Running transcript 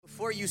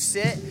before you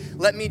sit,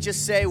 let me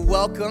just say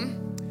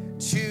welcome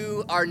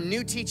to our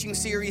new teaching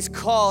series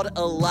called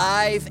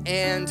Alive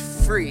and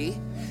Free,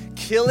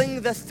 Killing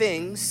the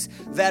Things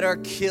That Are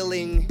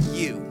Killing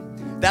You.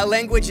 That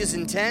language is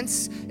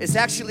intense. It's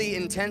actually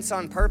intense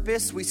on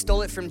purpose. We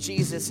stole it from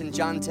Jesus in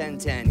John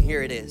 10:10.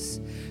 Here it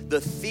is. The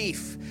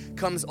thief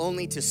comes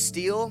only to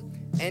steal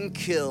and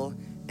kill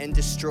and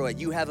destroy.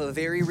 You have a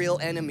very real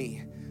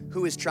enemy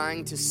who is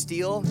trying to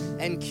steal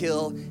and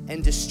kill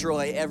and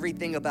destroy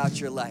everything about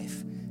your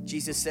life.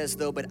 Jesus says,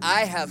 though, but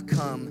I have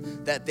come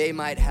that they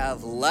might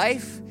have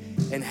life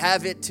and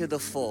have it to the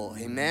full.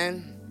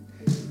 Amen.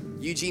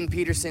 Eugene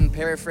Peterson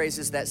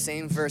paraphrases that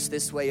same verse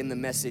this way in the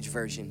Message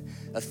version.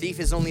 A thief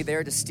is only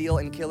there to steal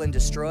and kill and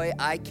destroy.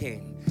 I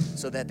came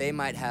so that they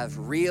might have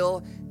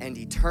real and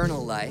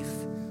eternal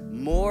life,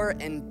 more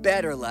and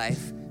better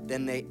life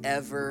than they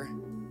ever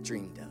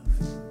dreamed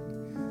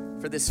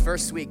of. For this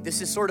first week, this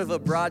is sort of a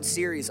broad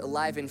series,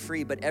 Alive and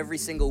Free, but every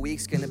single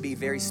week's gonna be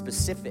very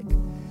specific.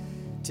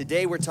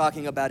 Today we're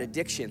talking about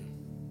addiction.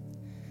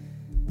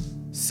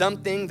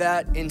 Something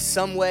that in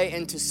some way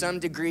and to some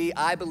degree,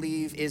 I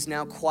believe is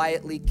now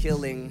quietly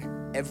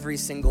killing every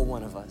single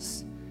one of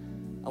us.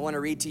 I want to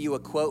read to you a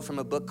quote from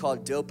a book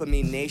called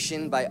Dopamine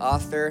Nation by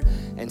author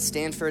and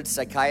Stanford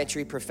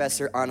psychiatry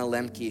professor Anna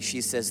Lembke. She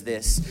says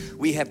this: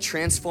 "We have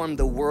transformed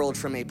the world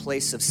from a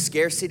place of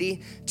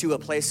scarcity to a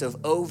place of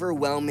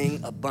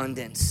overwhelming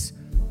abundance.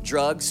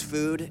 Drugs,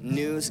 food,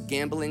 news,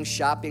 gambling,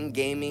 shopping,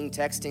 gaming,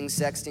 texting,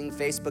 sexting,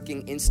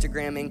 Facebooking,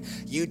 Instagramming,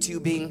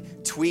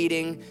 YouTubing,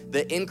 tweeting,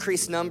 the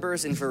increased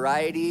numbers and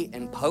variety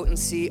and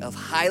potency of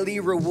highly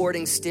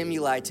rewarding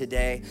stimuli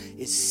today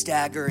is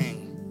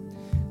staggering.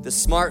 The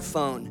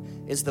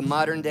smartphone is the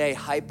modern-day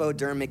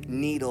hypodermic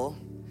needle,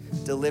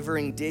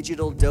 delivering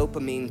digital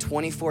dopamine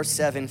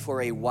 24/7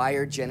 for a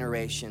wired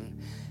generation.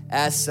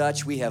 As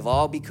such, we have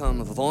all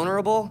become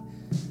vulnerable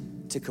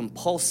to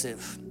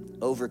compulsive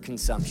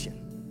overconsumption."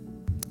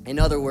 In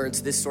other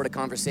words, this sort of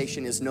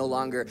conversation is no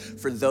longer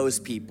for those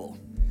people.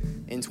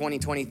 In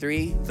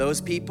 2023, those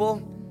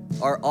people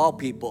are all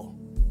people.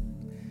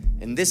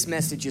 And this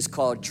message is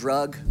called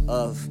Drug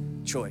of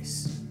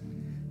Choice.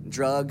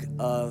 Drug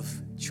of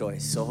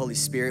choice. So Holy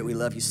Spirit, we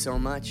love you so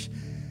much.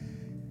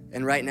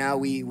 And right now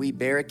we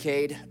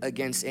barricade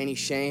against any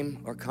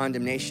shame or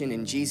condemnation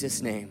in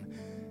Jesus' name.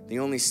 The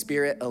only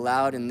spirit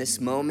allowed in this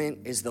moment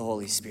is the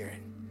Holy Spirit.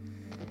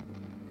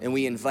 And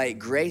we invite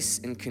grace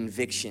and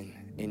conviction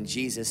in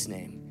Jesus'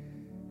 name.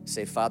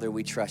 Say, Father,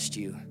 we trust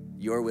you.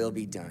 Your will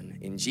be done.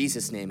 In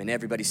Jesus' name. And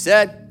everybody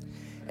said,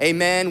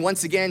 amen.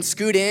 Once again,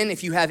 scoot in.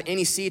 If you have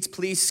any seats,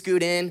 please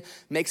scoot in.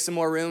 Make some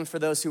more room for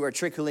those who are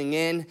trickling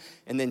in.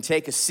 And then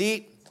take a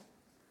seat.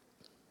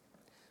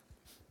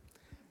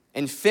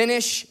 And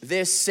finish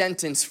this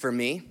sentence for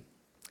me.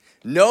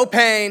 No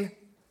pain. No gain.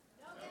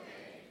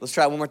 Let's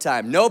try it one more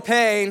time. No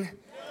pain.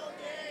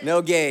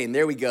 No gain.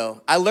 There we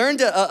go. I learned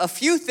a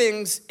few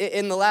things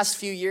in the last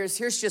few years.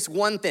 Here's just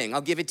one thing.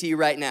 I'll give it to you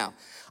right now.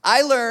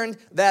 I learned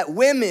that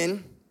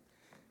women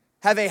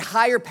have a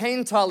higher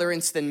pain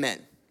tolerance than men.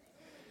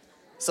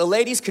 So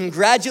ladies,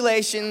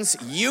 congratulations.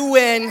 You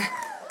win.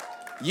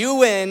 You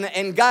win.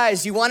 And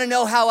guys, you want to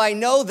know how I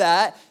know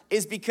that?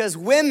 Is because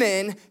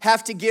women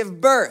have to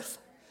give birth.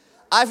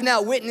 I've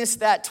now witnessed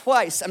that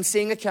twice. I'm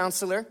seeing a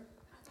counselor.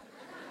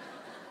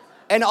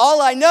 And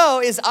all I know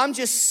is I'm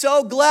just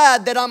so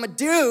glad that I'm a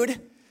dude,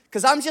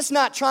 because I'm just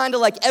not trying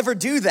to ever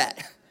do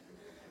that.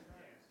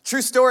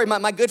 True story,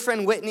 my good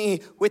friend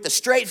Whitney, with a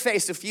straight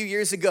face a few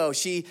years ago,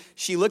 she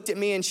looked at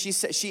me and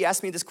she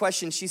asked me this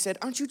question. She said,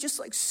 aren't you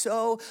just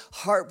so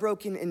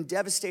heartbroken and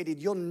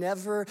devastated? You'll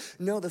never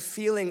know the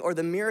feeling or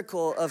the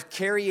miracle of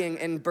carrying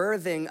and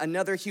birthing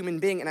another human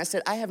being. And I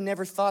said, I have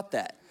never thought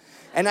that.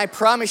 And I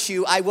promise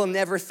you, I will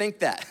never think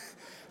that.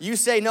 You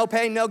say no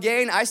pain, no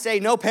gain. I say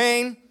no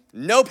pain,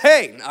 no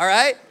pain, all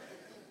right?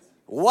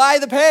 Why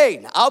the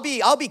pain? I'll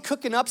be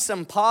cooking up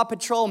some Paw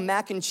Patrol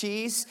mac and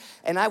cheese,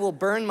 and I will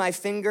burn my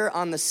finger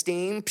on the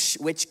steam,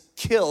 which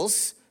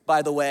kills,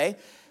 by the way,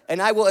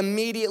 and I will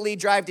immediately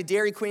drive to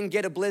Dairy Queen,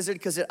 get a Blizzard,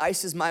 because it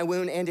ices my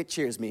wound and it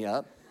cheers me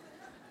up.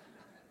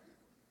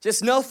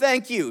 Just no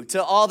thank you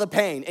to all the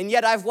pain. And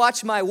yet I've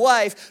watched my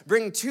wife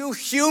bring 2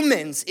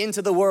 humans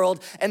into the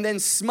world and then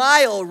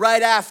smile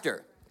right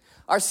after.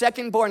 Our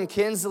second born,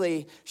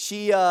 Kinsley,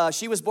 she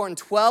was born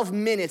 12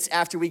 minutes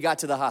after we got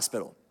to the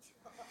hospital.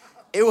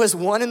 It was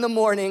 1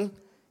 a.m.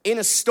 in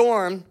a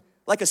storm,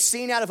 like a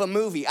scene out of a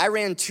movie. I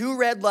ran 2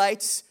 red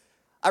lights.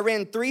 I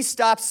ran 3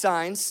 stop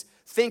signs,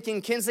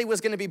 thinking Kinsley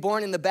was gonna be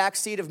born in the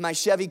backseat of my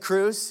Chevy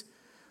Cruze.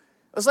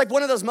 It was like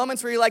one of those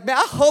moments where you're like, man,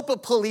 I hope a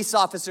police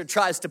officer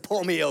tries to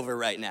pull me over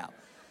right now.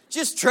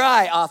 Just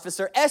try,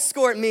 officer.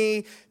 Escort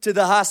me to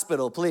the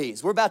hospital,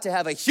 please. We're about to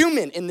have a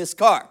human in this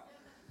car.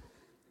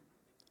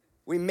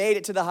 We made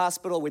it to the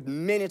hospital with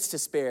minutes to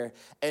spare,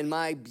 and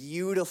my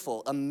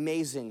beautiful,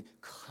 amazing,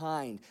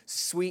 kind,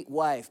 sweet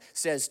wife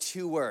says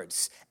 2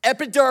 words: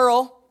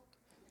 epidural,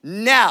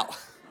 now.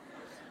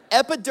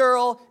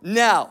 Epidural,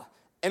 now.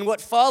 And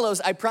what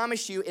follows, I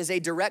promise you, is a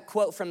direct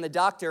quote from the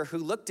doctor who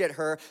looked at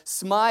her,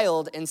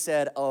 smiled, and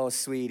said, "Oh,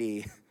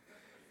 sweetie,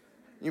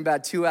 you're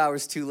about 2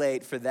 hours too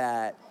late for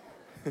that.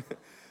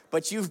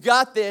 But you've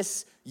got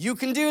this. You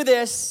can do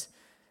this."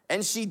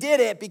 And she did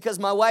it because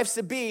my wife's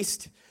a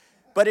beast.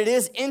 But it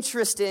is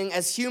interesting,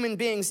 as human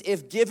beings,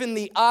 if given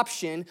the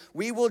option,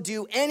 we will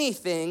do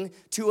anything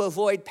to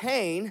avoid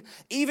pain,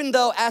 even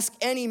though, ask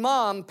any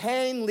mom,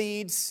 pain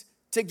leads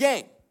to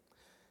gain.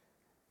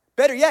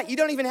 Better yet, you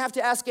don't even have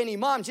to ask any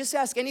mom. Just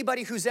ask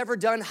anybody who's ever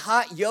done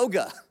hot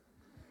yoga.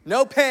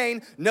 No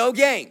pain, no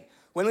gain.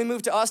 When we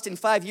moved to Austin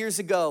 5 years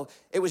ago,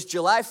 it was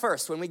July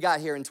 1st when we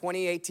got here in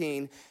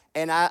 2018,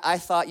 and I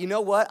thought, you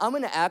know what? I'm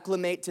going to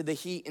acclimate to the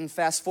heat and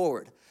fast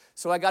forward.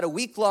 So I got a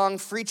week-long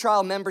free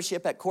trial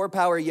membership at Core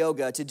Power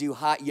Yoga to do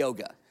hot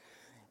yoga.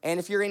 And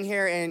if you're in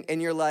here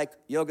and you're like,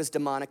 yoga's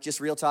demonic,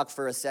 just real talk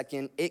for a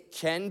second, it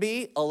can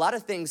be. A lot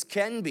of things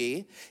can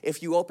be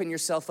if you open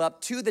yourself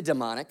up to the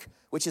demonic,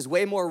 which is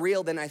way more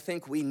real than I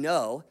think we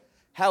know.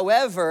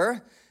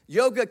 However,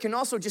 yoga can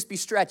also just be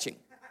stretching.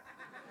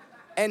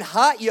 And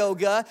hot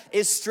yoga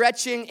is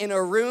stretching in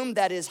a room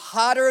that is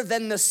hotter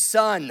than the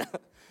sun,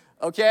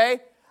 okay?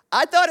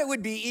 I thought it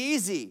would be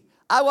easy.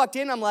 I walked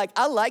in, I'm like,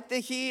 I like the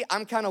heat.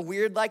 I'm kind of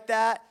weird like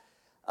that.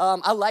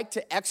 I like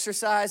to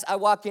exercise. I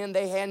walk in,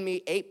 they hand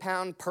me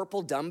 8-pound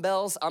purple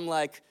dumbbells. I'm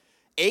like,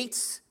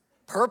 8s?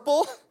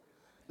 Purple?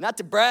 Not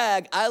to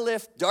brag, I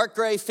lift dark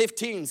gray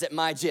 15s at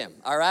my gym,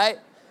 all right?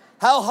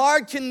 How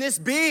hard can this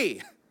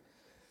be?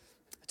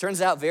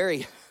 Turns out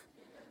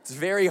it's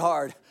very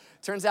hard.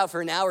 Turns out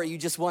for an hour, you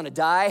just want to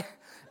die.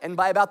 And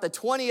by about the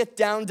 20th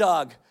down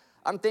dog,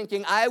 I'm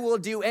thinking I will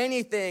do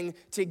anything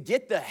to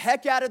get the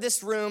heck out of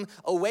this room,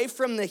 away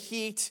from the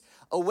heat,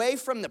 away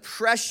from the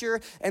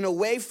pressure, and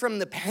away from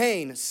the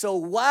pain. So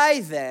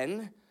why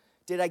then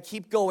did I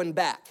keep going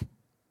back?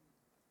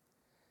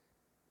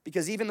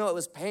 Because even though it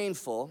was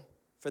painful,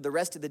 for the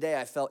rest of the day,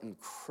 I felt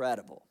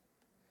incredible.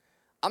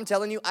 I'm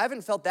telling you, I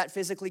haven't felt that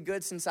physically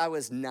good since I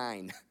was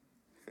 9.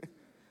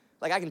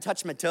 Like I can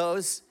touch my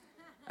toes.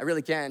 I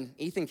really can.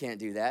 Ethan can't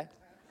do that.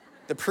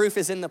 The proof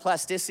is in the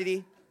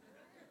plasticity.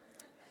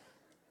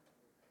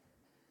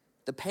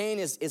 The pain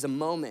is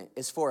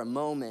for a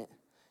moment,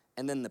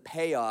 and then the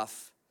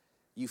payoff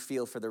you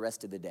feel for the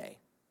rest of the day.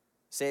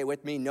 Say it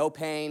with me, no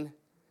pain,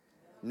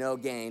 no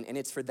gain. And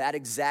it's for that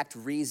exact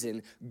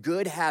reason,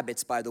 good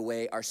habits, by the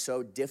way, are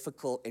so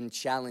difficult and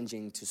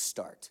challenging to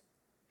start.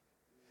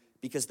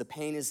 Because the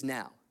pain is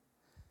now,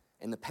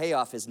 and the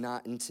payoff is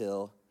not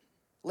until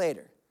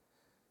later.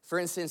 For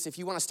instance, if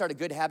you want to start a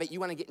good habit, you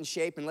want to get in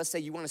shape, and let's say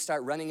you want to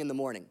start running in the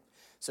morning.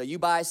 So you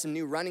buy some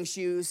new running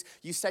shoes,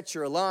 you set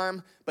your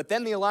alarm, but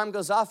then the alarm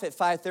goes off at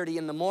 5:30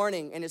 in the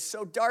morning, and it's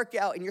so dark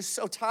out, and you're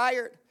so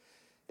tired.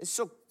 It's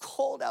so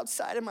cold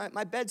outside, and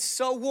my bed's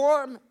so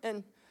warm,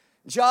 and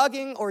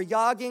jogging or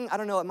yogging, I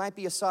don't know, it might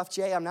be a soft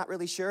J, I'm not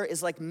really sure,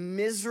 is like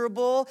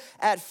miserable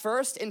at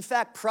first. In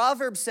fact,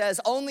 Proverbs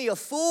says only a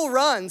fool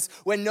runs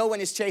when no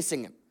one is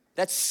chasing him.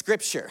 That's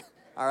scripture,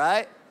 all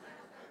right?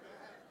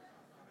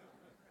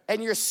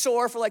 And you're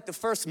sore for like the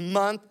first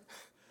month.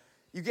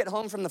 You get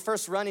home from the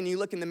first run and you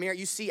look in the mirror,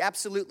 you see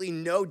absolutely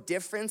no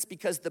difference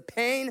because the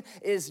pain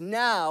is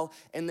now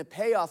and the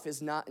payoff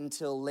is not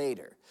until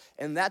later.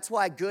 And that's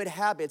why good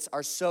habits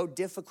are so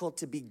difficult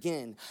to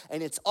begin.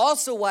 And it's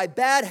also why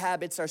bad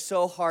habits are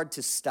so hard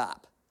to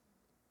stop.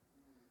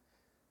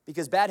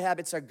 Because bad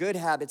habits are good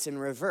habits in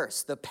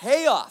reverse. The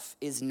payoff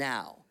is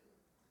now.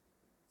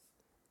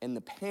 And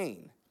the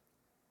pain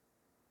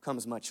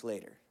comes much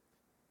later.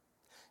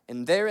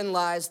 And therein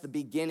lies the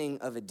beginning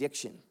of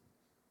addiction.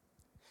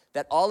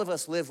 That all of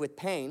us live with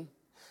pain,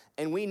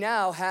 and we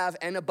now have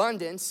an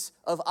abundance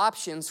of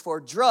options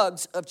for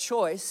drugs of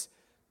choice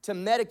to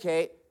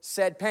medicate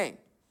said pain.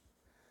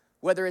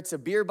 Whether it's a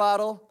beer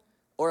bottle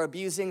or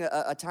abusing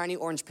a tiny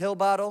orange pill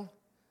bottle,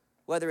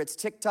 whether it's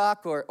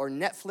TikTok or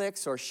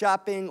Netflix or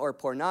shopping or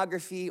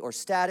pornography or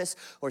status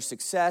or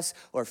success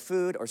or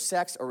food or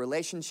sex or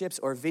relationships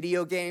or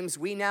video games,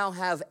 we now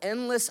have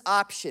endless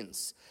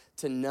options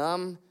to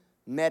numb,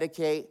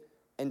 medicate,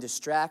 and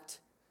distract.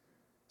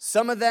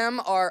 Some of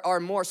them are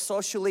more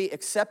socially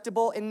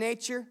acceptable in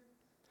nature.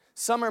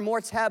 Some are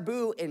more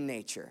taboo in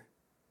nature.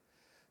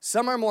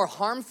 Some are more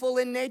harmful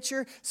in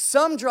nature.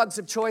 Some drugs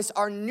of choice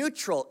are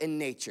neutral in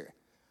nature.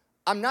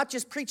 I'm not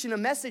just preaching a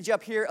message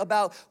up here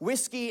about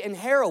whiskey and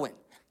heroin.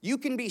 You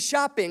can be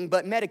shopping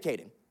but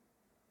medicating.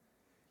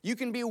 You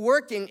can be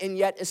working and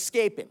yet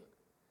escaping.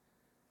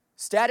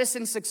 Status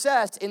and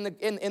success in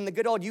the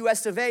good old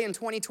US of A in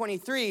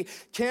 2023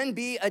 can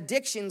be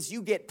addictions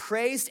you get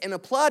praised and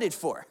applauded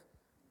for.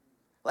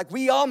 Like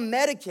we all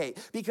medicate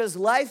because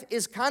life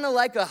is kind of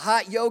like a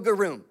hot yoga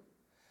room.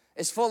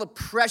 It's full of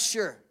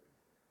pressure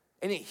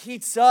and it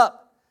heats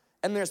up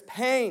and there's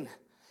pain.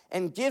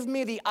 And give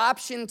me the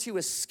option to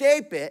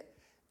escape it,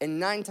 and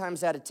 9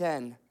 times out of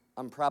 10,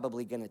 I'm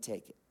probably gonna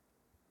take it.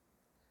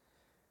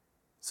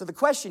 So the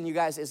question, you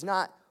guys, is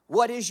not,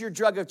 what is your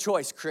drug of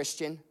choice,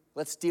 Christian?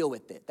 Let's deal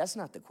with it. That's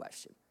not the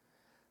question.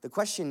 The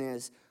question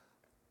is,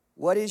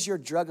 what is your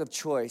drug of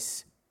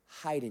choice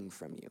hiding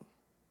from you?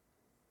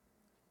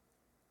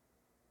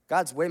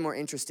 God's way more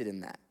interested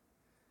in that.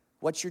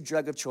 What's your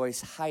drug of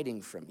choice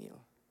hiding from you?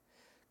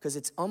 Because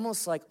it's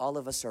almost like all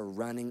of us are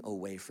running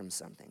away from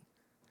something.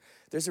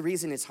 There's a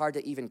reason it's hard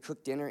to even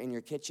cook dinner in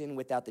your kitchen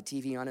without the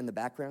TV on in the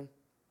background.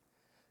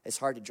 It's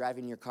hard to drive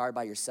in your car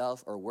by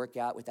yourself or work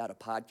out without a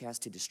podcast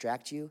to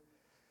distract you.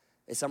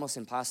 It's almost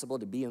impossible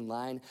to be in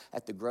line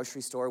at the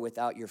grocery store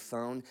without your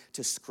phone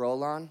to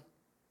scroll on.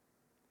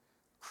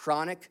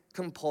 Chronic,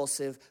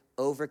 compulsive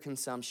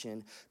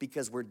overconsumption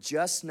because we're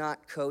just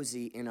not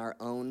cozy in our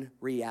own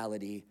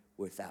reality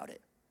without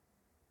it.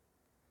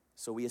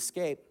 So we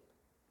escape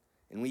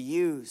and we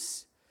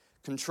use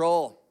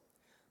control,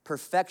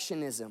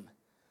 perfectionism,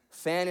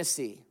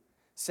 fantasy,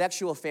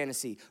 sexual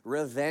fantasy,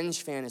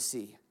 revenge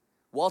fantasy,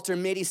 Walter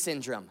Mitty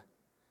syndrome.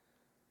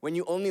 When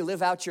you only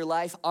live out your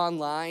life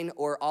online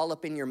or all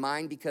up in your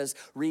mind because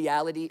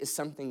reality is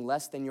something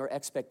less than your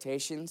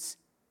expectations.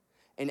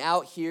 And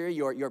out here,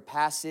 you're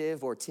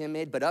passive or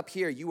timid, but up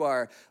here, you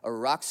are a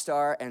rock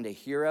star and a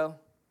hero.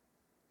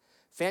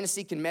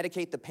 Fantasy can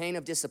medicate the pain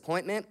of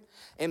disappointment.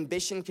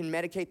 Ambition can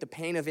medicate the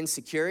pain of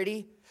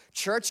insecurity.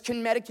 Church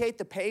can medicate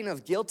the pain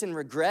of guilt and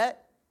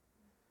regret.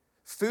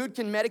 Food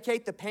can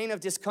medicate the pain of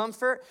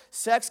discomfort.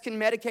 Sex can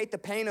medicate the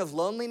pain of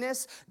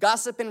loneliness.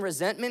 Gossip and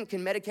resentment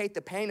can medicate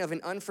the pain of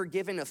an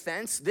unforgiven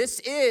offense. This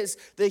is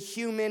the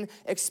human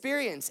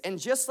experience. And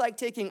just like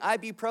taking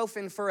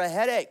ibuprofen for a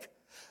headache,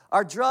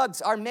 our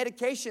drugs, our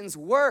medications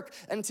work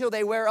until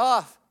they wear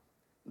off.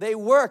 They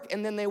work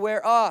and then they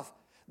wear off.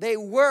 They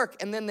work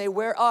and then they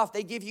wear off.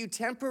 They give you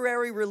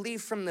temporary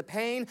relief from the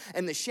pain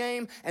and the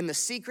shame and the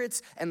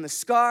secrets and the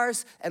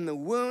scars and the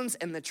wounds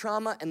and the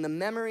trauma and the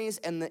memories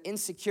and the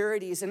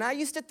insecurities. And I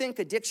used to think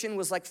addiction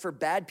was like for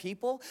bad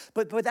people,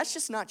 but that's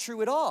just not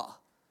true at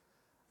all.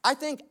 I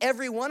think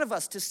every one of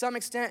us to some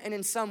extent and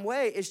in some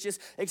way is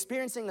just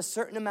experiencing a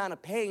certain amount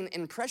of pain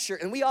and pressure,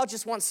 and we all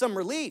just want some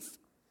relief.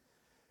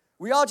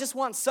 We all just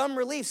want some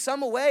relief,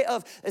 some way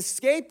of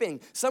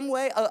escaping, some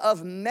way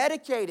of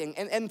medicating,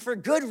 and for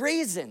good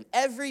reason.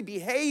 Every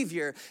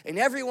behavior in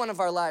every one of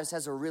our lives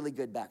has a really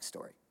good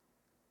backstory.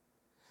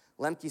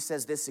 Lemke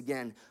says this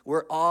again: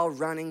 we're all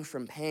running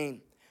from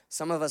pain.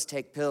 Some of us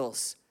take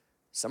pills.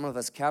 Some of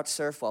us couch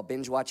surf while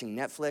binge watching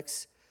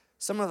Netflix.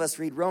 Some of us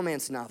read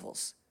romance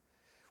novels.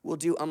 We'll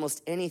do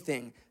almost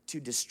anything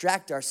to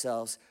distract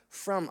ourselves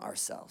from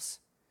ourselves.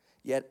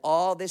 Yet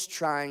all this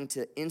trying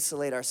to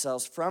insulate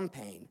ourselves from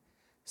pain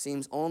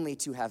seems only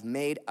to have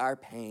made our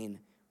pain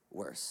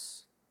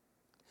worse.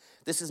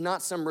 This is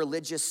not some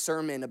religious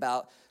sermon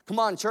about, come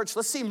on, church,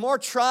 let's see more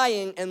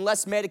trying and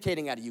less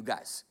medicating out of you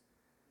guys.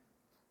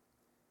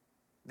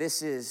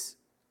 This is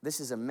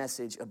a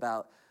message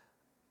about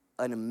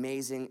an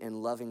amazing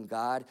and loving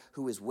God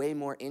who is way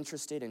more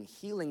interested in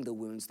healing the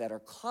wounds that are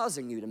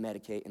causing you to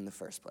medicate in the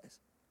first place.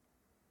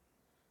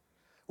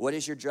 What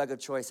is your drug of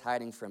choice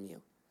hiding from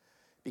you?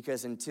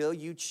 Because until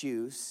you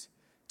choose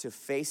to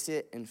face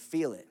it and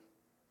feel it,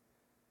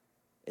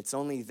 it's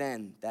only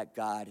then that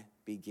God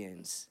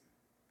begins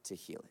to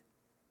heal it.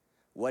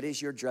 What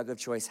is your drug of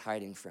choice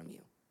hiding from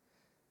you?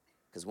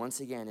 Because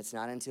once again, it's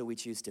not until we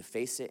choose to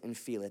face it and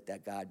feel it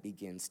that God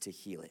begins to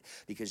heal it.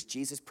 Because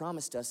Jesus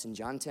promised us in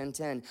John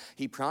 10:10,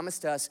 he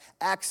promised us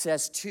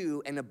access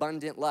to an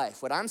abundant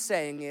life. What I'm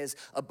saying is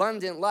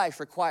abundant life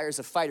requires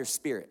a fighter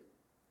spirit.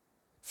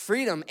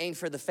 Freedom ain't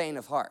for the faint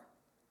of heart.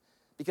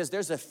 Because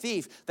there's a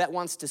thief that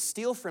wants to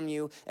steal from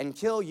you and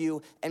kill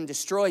you and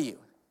destroy you.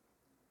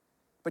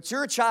 But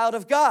you're a child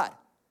of God.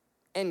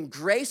 And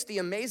grace, the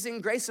amazing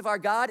grace of our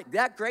God,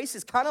 that grace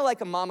is kind of like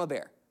a mama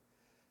bear.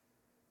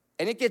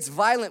 And it gets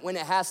violent when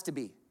it has to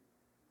be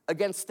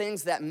against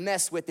things that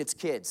mess with its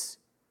kids.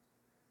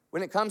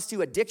 When it comes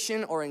to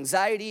addiction or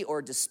anxiety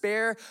or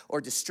despair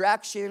or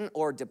distraction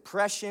or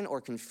depression or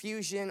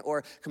confusion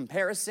or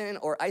comparison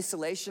or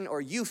isolation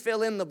or you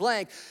fill in the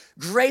blank,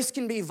 grace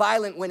can be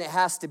violent when it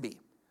has to be.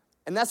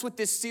 And that's what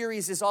this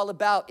series is all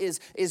about, is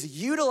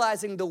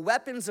utilizing the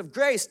weapons of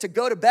grace to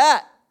go to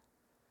bat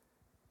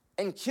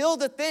and kill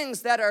the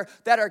things that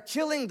are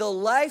killing the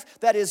life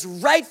that is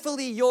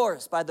rightfully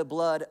yours by the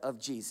blood of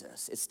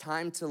Jesus. It's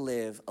time to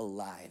live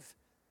alive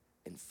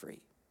and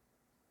free.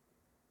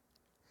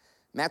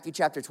 Matthew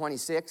chapter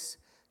 26,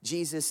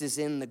 Jesus is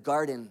in the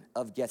Garden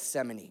of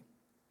Gethsemane.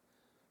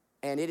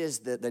 And it is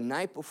the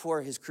night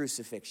before his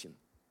crucifixion.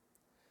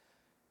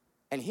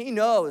 And he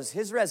knows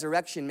his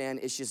resurrection, man,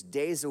 is just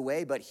days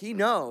away, but he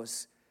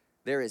knows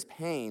there is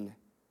pain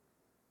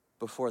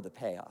before the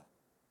payoff.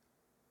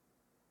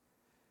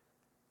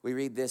 We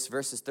read this,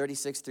 verses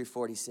 36 through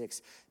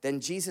 46. Then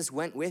Jesus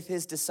went with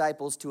his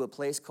disciples to a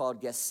place called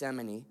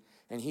Gethsemane,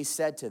 and he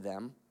said to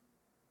them,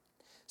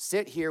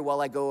 sit here while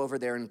I go over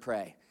there and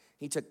pray.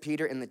 He took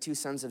Peter and the two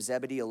sons of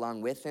Zebedee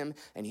along with him,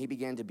 and he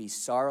began to be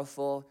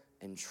sorrowful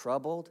and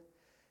troubled.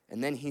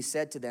 And then he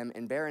said to them,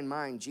 and bear in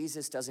mind,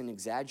 Jesus doesn't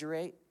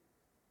exaggerate.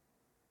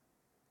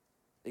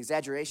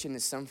 Exaggeration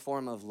is some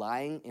form of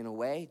lying in a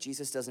way.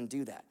 Jesus doesn't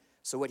do that.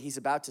 So what he's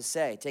about to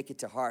say, take it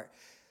to heart.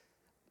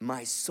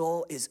 My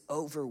soul is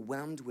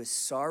overwhelmed with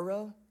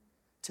sorrow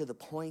to the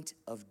point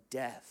of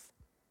death.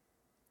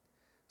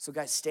 So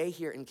guys, stay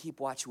here and keep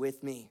watch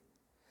with me.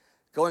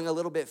 Going a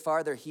little bit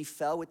farther, he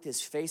fell with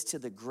his face to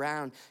the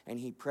ground and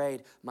he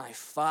prayed, "My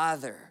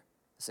Father,"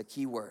 that's a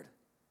key word,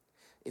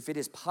 "if it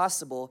is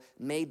possible,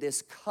 may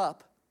this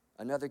cup,"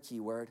 another key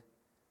word,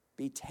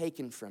 "be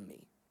taken from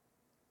me.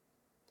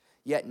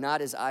 Yet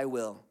not as I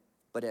will,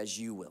 but as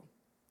you will."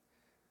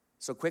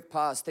 So quick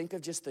pause. Think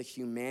of just the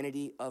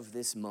humanity of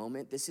this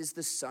moment. This is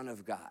the Son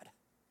of God.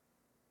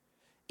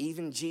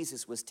 Even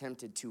Jesus was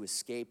tempted to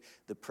escape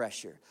the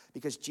pressure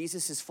because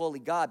Jesus is fully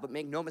God, but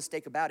make no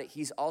mistake about it,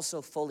 he's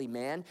also fully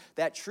man.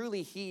 That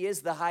truly he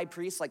is the high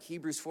priest, like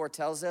Hebrews 4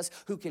 tells us,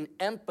 who can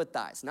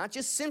empathize, not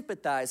just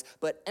sympathize,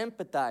 but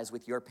empathize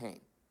with your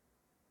pain.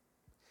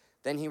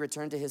 Then he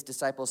returned to his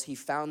disciples. He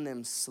found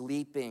them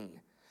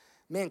sleeping.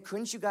 "Man,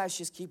 couldn't you guys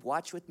just keep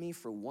watch with me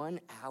for 1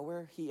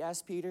 hour?" he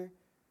asked Peter.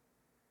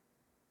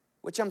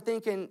 Which I'm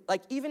thinking,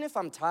 like, even if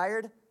I'm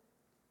tired,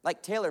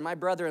 like Taylor, my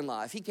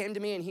brother-in-law, if he came to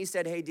me and he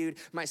said, "Hey, dude,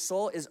 my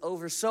soul is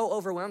so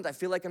overwhelmed, I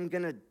feel like I'm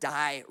gonna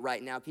die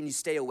right now. Can you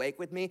stay awake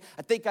with me?"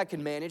 I think I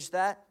can manage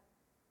that.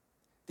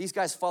 These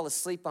guys fall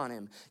asleep on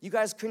him. "You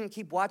guys couldn't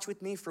keep watch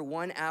with me for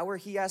 1 hour?"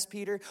 he asked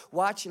Peter.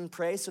 "Watch and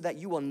pray so that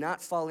you will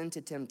not fall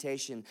into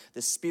temptation.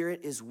 The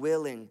spirit is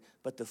willing,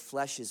 but the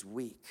flesh is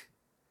weak."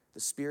 The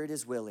spirit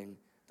is willing,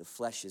 the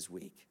flesh is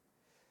weak.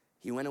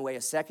 He went away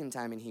a second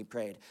time and he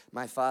prayed,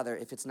 "My Father,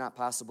 if it's not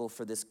possible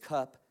for this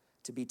cup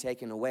to be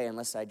taken away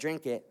unless I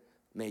drink it,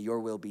 may your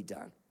will be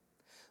done."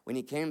 When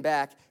he came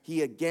back,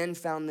 he again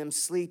found them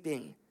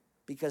sleeping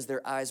because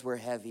their eyes were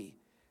heavy.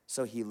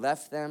 So he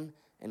left them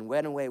and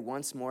went away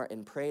once more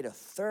and prayed a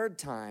third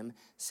time,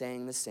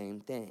 saying the same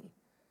thing.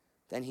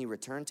 Then he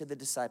returned to the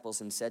disciples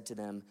and said to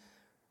them,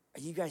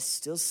 "Are you guys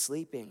still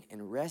sleeping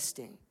and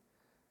resting?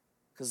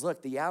 Because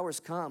look, the hour's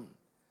come,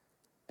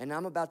 and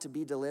I'm about to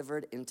be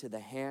delivered into the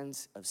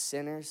hands of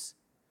sinners.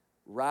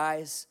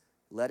 Rise,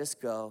 let us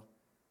go.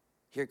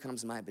 Here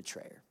comes my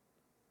betrayer."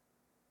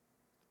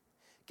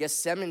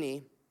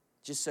 Gethsemane,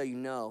 just so you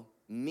know,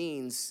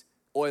 means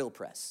oil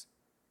press.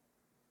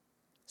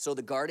 So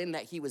the garden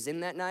that he was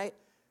in that night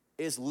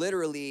is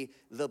literally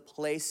the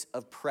place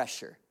of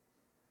pressure.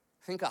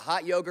 Think a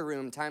hot yoga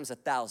room times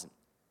 1,000.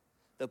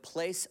 The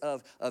place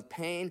of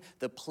pain,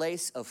 the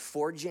place of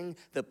forging,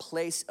 the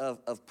place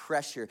of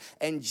pressure.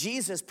 And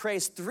Jesus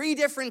prays 3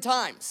 different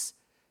times.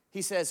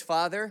 He says,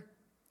 "Father,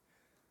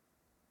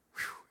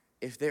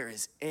 if there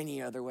is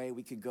any other way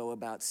we could go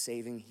about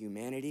saving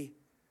humanity,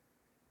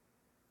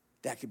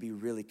 that could be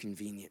really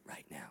convenient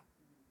right now."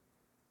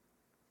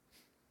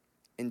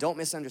 And don't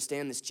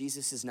misunderstand this.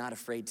 Jesus is not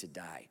afraid to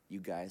die, you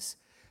guys.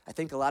 I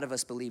think a lot of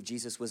us believe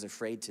Jesus was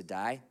afraid to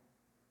die.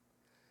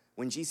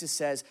 When Jesus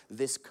says,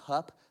 "This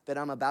cup that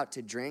I'm about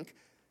to drink,"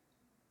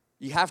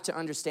 you have to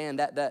understand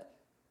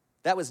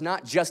that was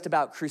not just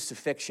about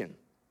crucifixion.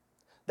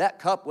 That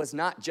cup was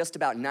not just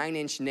about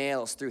 9-inch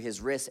nails through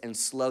his wrists and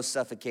slow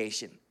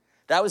suffocation.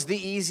 That was the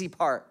easy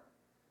part.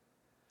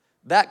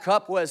 That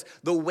cup was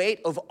the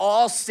weight of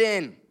all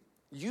sin.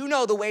 You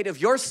know the weight of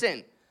your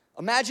sin.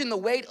 Imagine the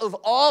weight of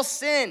all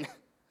sin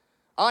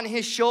on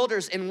his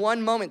shoulders in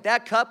one moment.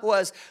 That cup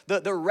was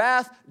the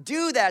wrath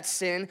due that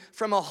sin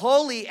from a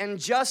holy and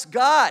just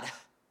God.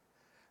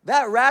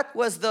 That wrath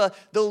was the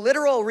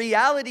literal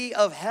reality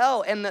of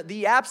hell and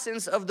the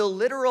absence of the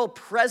literal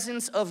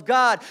presence of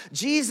God.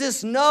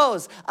 Jesus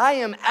knows I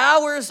am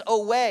hours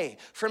away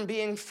from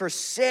being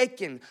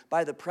forsaken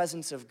by the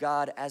presence of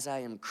God as I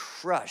am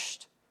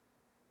crushed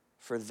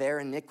for their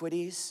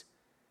iniquities,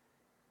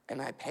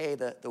 and I pay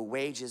the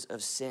wages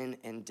of sin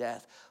and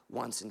death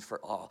once and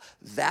for all.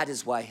 That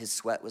is why his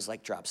sweat was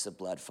like drops of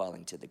blood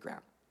falling to the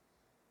ground.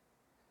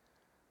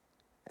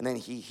 And then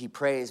he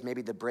prays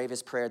maybe the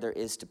bravest prayer there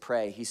is to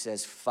pray. He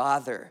says,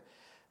 "Father,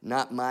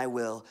 not my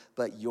will,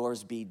 but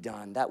yours be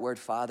done." That word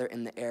Father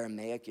in the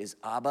Aramaic is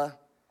Abba.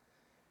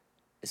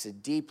 It's a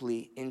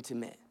deeply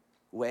intimate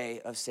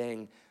way of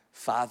saying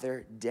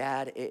Father,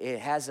 Dad. It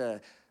has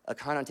a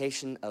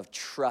connotation of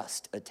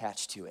trust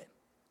attached to it.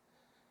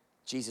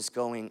 Jesus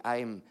going, I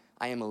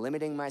am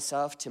limiting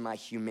myself to my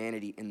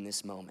humanity in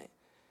this moment.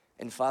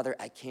 And Father,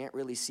 I can't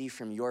really see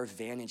from your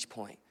vantage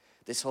point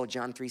this whole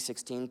John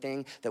 3:16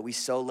 thing, that we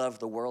so love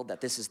the world,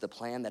 that this is the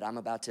plan, that I'm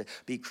about to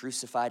be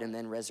crucified and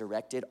then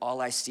resurrected. All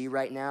I see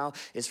right now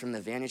is from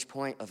the vantage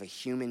point of a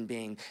human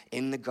being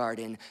in the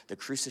garden. The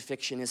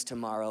crucifixion is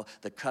tomorrow,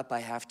 the cup I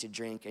have to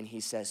drink. And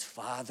he says,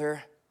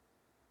 "Father,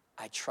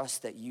 I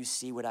trust that you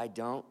see what I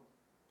don't."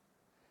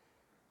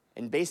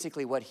 And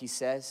basically what he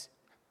says,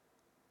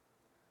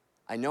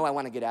 I know I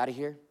want to get out of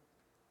here,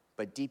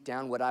 but deep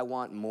down what I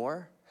want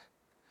more,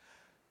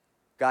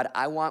 God,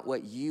 I want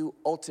what you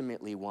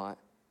ultimately want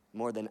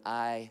more than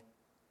I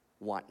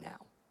want now.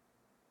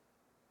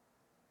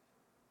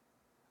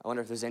 I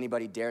wonder if there's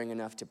anybody daring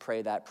enough to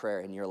pray that prayer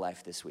in your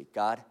life this week.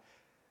 God,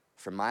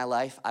 for my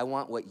life, I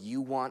want what you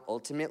want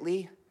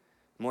ultimately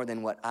more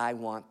than what I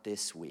want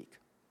this week.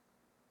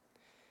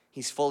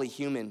 He's fully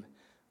human,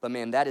 but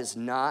man, that is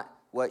not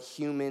what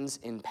humans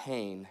in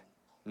pain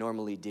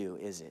normally do,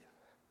 is it?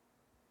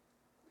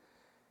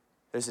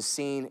 There's a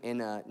scene in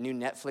a new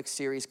Netflix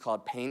series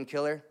called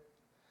Painkiller,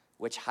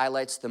 which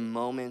highlights the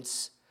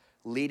moments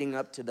leading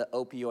up to the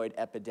opioid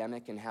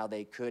epidemic and how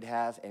they could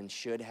have and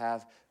should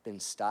have been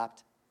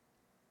stopped.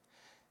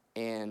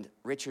 And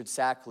Richard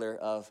Sackler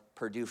of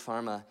Purdue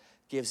Pharma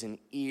gives an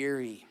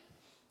eerie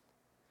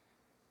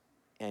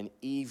and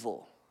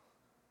evil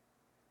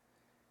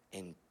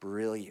and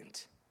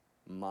brilliant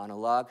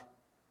monologue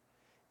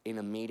in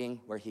a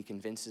meeting where he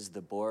convinces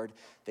the board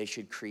they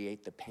should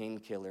create the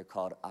painkiller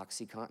called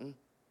OxyContin.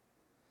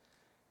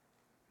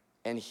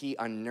 And he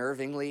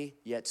unnervingly,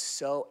 yet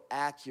so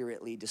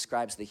accurately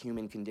describes the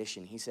human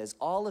condition. He says,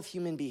 all of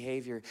human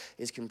behavior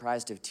is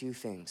comprised of two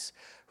things: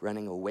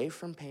 running away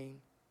from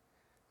pain,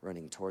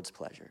 running towards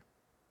pleasure.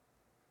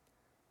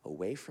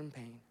 Away from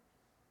pain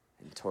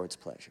and towards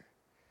pleasure.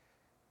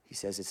 He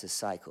says it's a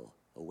cycle,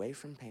 away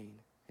from pain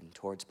and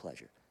towards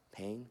pleasure.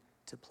 Pain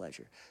to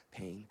pleasure,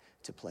 pain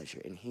to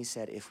pleasure. And he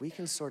said, if we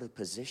can sort of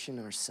position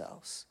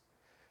ourselves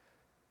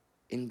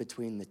in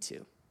between the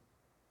two,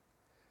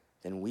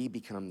 then we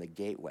become the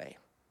gateway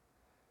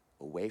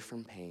away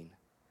from pain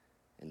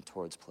and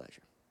towards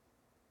pleasure.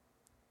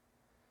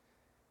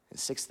 And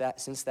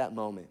since that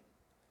moment,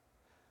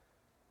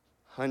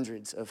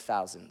 hundreds of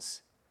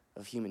thousands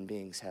of human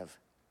beings have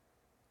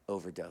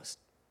overdosed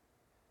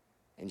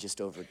in just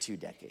over 2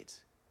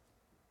 decades.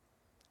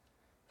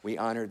 We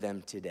honor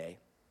them today.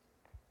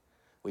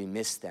 We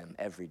miss them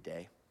every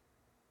day.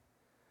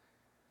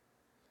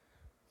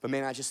 But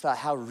man, I just thought,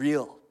 how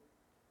real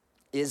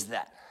is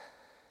that?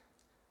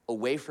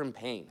 Away from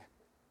pain.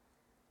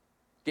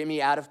 Get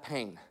me out of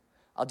pain.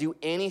 I'll do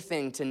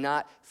anything to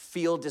not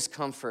feel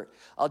discomfort.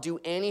 I'll do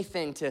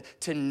anything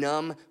to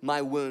numb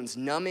my wounds,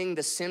 numbing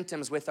the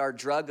symptoms with our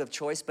drug of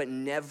choice, but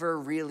never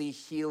really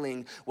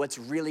healing what's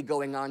really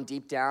going on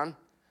deep down.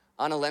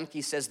 Anna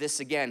Lemke says this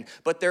again,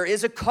 but there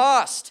is a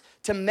cost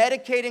to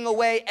medicating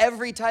away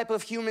every type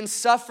of human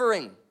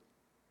suffering.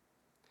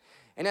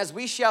 And as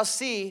we shall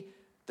see,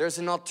 there's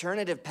an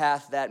alternative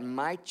path that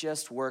might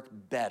just work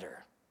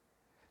better.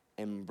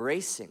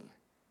 Embracing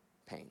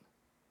pain.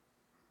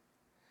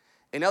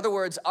 In other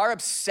words, our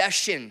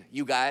obsession,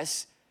 you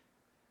guys,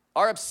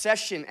 our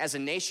obsession as a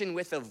nation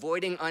with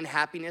avoiding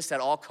unhappiness at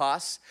all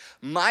costs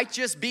might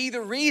just be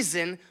the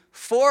reason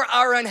for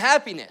our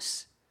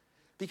unhappiness.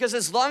 Because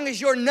as long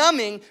as you're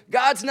numbing,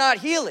 God's not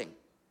healing.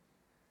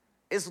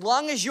 As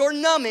long as you're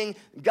numbing,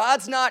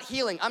 God's not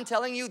healing. I'm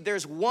telling you,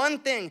 there's one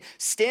thing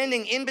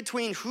standing in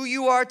between who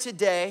you are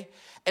today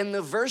and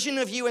the version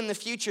of you in the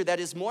future that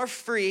is more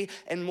free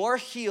and more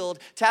healed,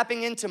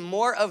 tapping into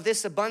more of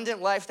this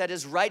abundant life that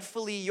is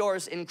rightfully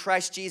yours in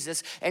Christ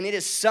Jesus. And it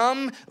is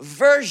some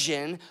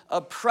version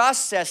of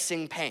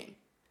processing pain.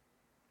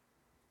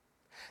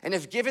 And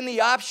if given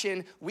the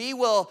option, we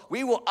will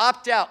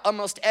opt out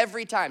almost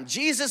every time.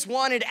 Jesus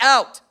wanted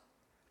out,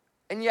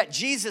 and yet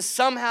Jesus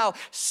somehow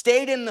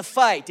stayed in the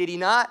fight, did he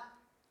not?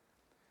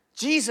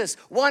 Jesus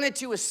wanted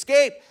to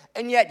escape,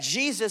 and yet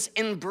Jesus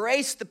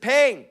embraced the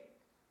pain.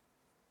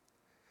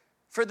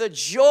 For the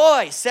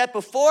joy set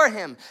before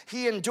him,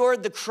 he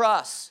endured the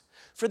cross.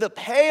 For the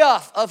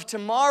payoff of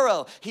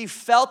tomorrow, he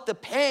felt the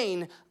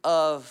pain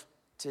of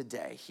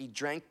today. He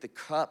drank the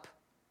cup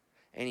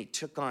and he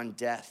took on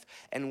death.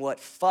 And what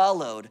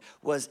followed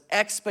was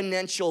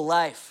exponential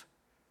life.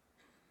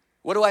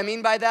 What do I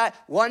mean by that?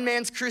 One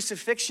man's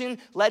crucifixion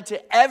led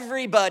to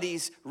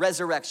everybody's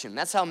resurrection.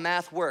 That's how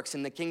math works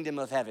in the kingdom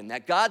of heaven,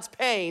 that God's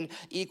pain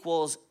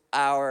equals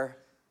our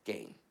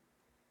gain.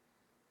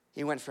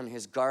 He went from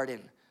his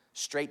garden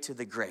straight to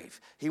the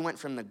grave. He went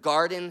from the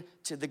garden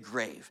to the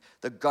grave.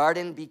 The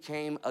garden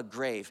became a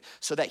grave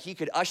so that he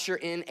could usher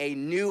in a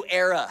new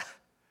era.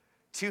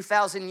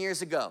 2,000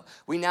 years ago,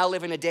 we now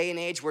live in a day and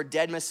age where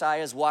dead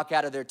messiahs walk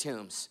out of their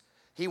tombs.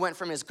 He went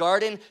from his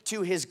garden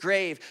to his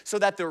grave so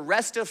that the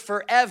rest of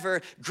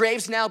forever,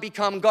 graves now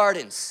become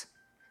gardens.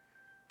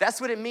 That's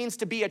what it means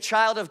to be a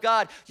child of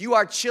God. You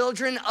are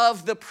children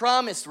of the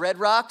promise, Red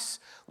Rocks.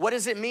 What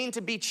does it mean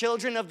to be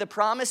children of the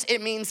promise?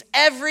 It means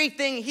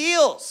everything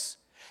heals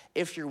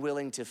if you're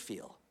willing to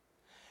feel.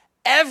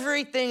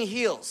 Everything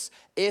heals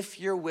if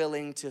you're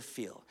willing to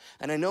feel.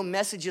 And I know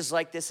messages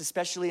like this,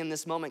 especially in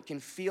this moment, can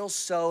feel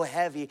so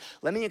heavy.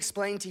 Let me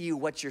explain to you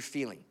what you're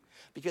feeling.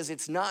 Because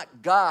it's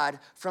not God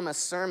from a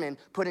sermon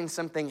putting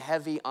something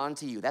heavy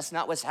onto you. That's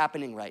not what's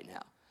happening right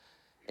now.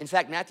 In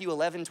fact, Matthew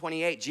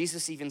 11:28,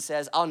 Jesus even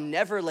says, I'll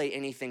never lay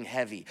anything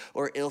heavy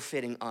or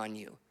ill-fitting on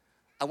you.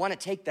 I want to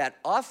take that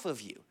off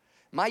of you.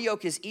 My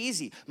yoke is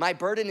easy. My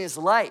burden is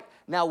light.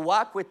 Now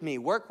walk with me,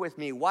 work with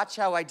me, watch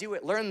how I do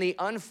it. Learn the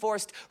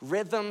unforced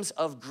rhythms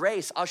of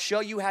grace. I'll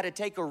show you how to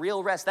take a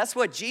real rest. That's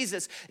what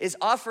Jesus is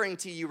offering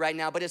to you right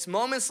now. But it's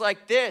moments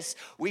like this,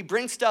 we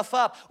bring stuff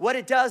up. What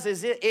it does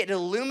is it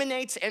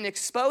illuminates and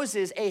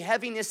exposes a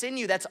heaviness in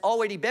you that's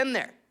already been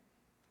there.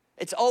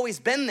 It's always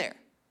been there.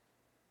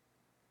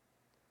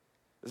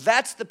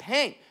 That's the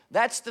pain.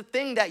 That's the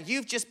thing that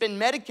you've just been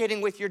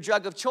medicating with your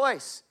drug of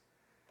choice.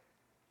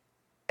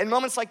 In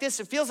moments like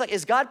this, it feels like,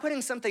 is God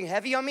putting something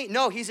heavy on me?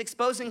 No, he's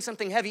exposing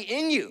something heavy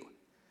in you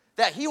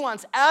that he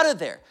wants out of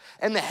there.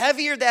 And the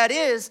heavier that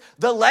is,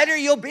 the lighter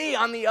you'll be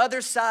on the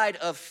other side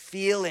of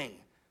feeling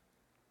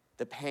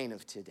the pain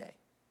of today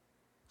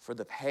for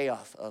the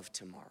payoff of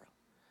tomorrow.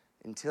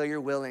 Until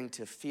you're willing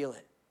to feel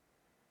it,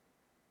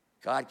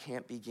 God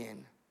can't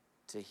begin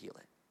to heal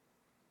it.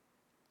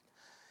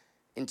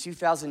 In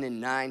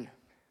 2009,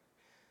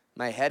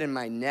 my head and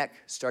my neck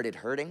started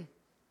hurting,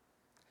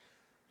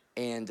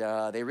 and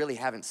they really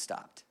haven't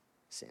stopped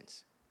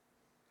since.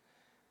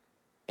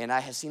 And I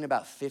have seen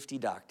about 50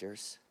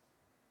 doctors,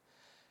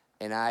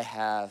 and I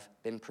have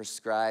been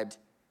prescribed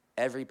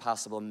every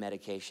possible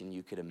medication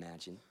you could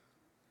imagine.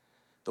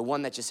 The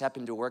one that just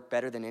happened to work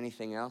better than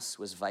anything else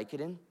was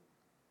Vicodin.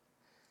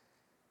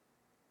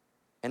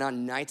 And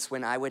on nights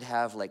when I would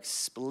have like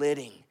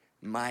splitting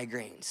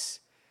migraines,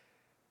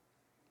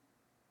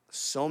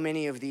 so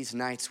many of these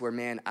nights where,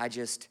 man, I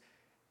just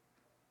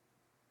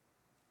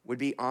would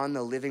be on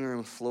the living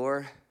room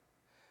floor,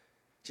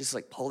 just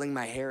like pulling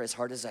my hair as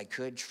hard as I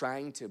could,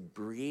 trying to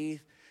breathe,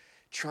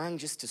 trying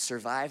just to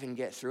survive and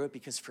get through it,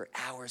 because for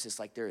hours it's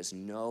like there is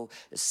no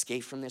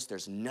escape from this.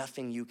 There's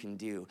nothing you can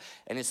do.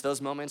 And it's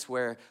those moments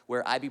where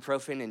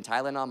ibuprofen and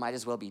Tylenol might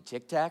as well be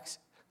Tic Tacs.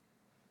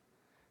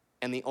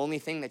 And the only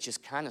thing that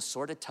just kind of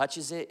sort of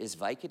touches it is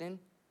Vicodin.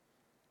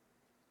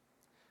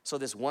 So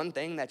this one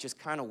thing that just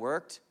kind of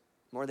worked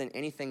more than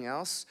anything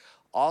else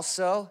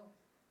also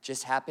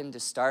just happened to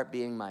start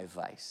being my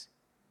vice.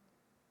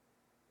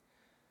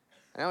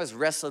 And I was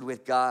wrestled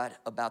with God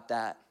about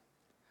that.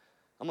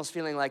 Almost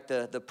feeling like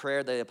the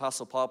prayer the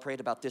Apostle Paul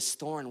prayed about this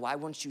thorn. Why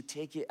won't you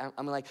take it?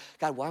 I'm like,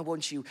 God, why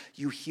won't you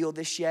heal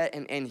this yet?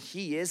 And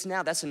he is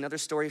now. That's another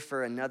story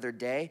for another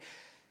day.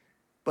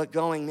 But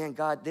going, man,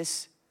 God,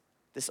 this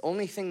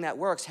only thing that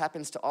works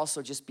happens to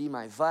also just be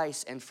my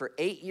vice. And for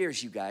 8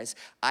 years, you guys,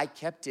 I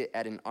kept it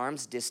at an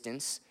arm's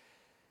distance.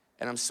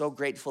 And I'm so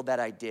grateful that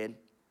I did.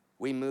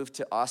 We moved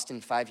to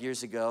Austin 5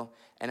 years ago,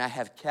 and I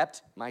have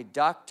kept my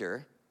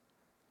doctor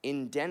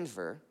in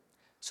Denver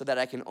so that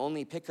I can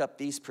only pick up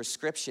these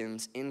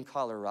prescriptions in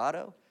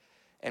Colorado,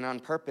 and on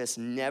purpose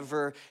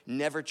never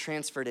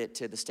transferred it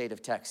to the state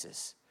of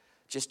Texas.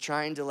 Just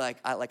trying to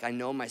I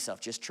know myself,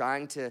 just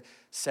trying to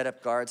set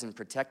up guards and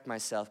protect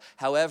myself.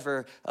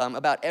 However,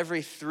 about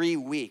every 3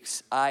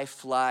 weeks, I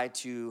fly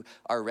to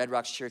our Red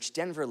Rocks Church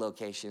Denver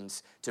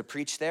locations to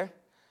preach there.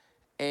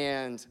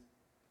 And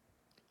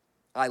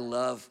I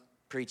love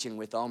preaching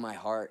with all my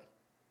heart.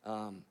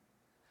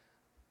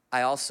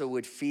 I also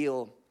would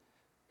feel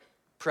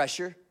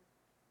pressure.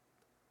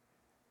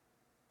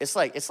 It's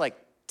like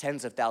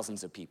tens of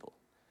thousands of people.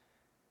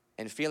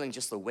 And feeling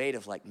just the weight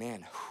of like,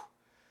 man,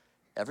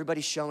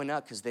 everybody's showing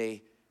up because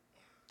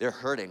they're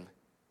hurting.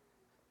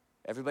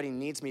 Everybody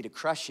needs me to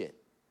crush it.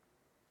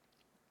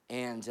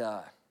 And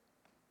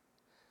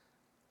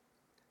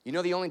you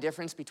know the only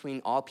difference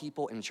between all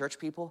people and church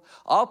people?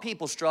 All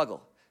people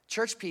struggle.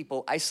 Church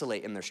people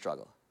isolate in their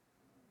struggle.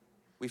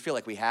 We feel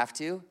like we have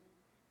to.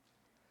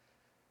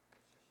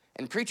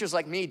 And preachers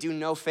like me do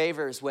no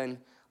favors when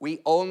we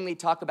only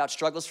talk about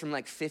struggles from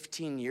like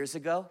 15 years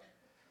ago,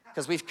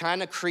 because we've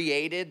kind of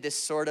created this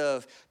sort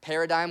of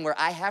paradigm where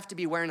I have to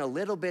be wearing a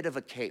little bit of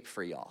a cape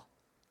for y'all.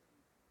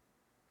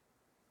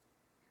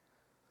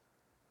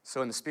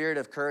 So in the spirit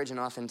of courage and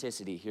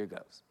authenticity, here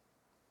goes.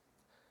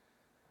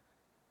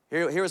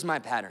 Here's my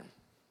pattern.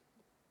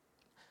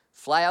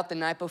 Fly out the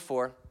night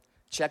before,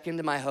 check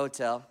into my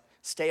hotel,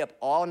 stay up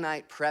all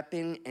night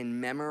prepping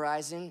and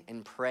memorizing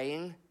and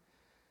praying,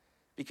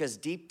 because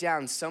deep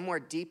down, somewhere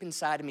deep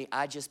inside of me,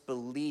 I just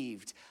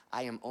believed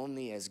I am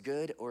only as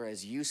good or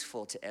as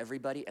useful to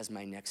everybody as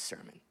my next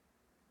sermon.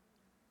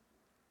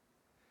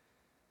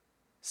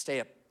 Stay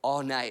up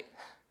all night,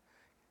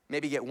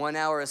 maybe get 1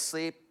 hour of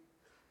sleep,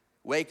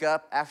 wake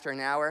up after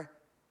an hour,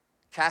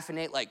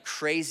 caffeinate like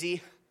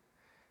crazy,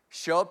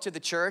 show up to the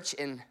church,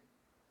 and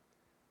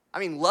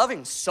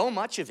loving so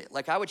much of it.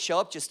 Like I would show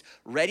up just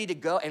ready to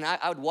go, and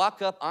I would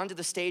walk up onto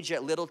the stage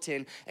at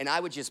Littleton, and I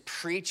would just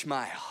preach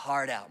my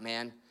heart out,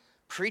 man.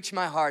 Preach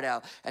my heart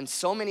out. And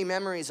so many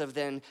memories of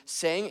then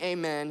saying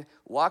amen,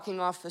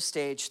 walking off the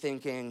stage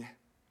thinking,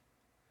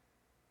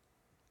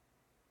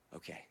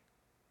 okay,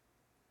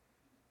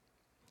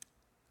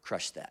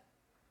 crush that.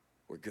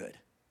 We're good.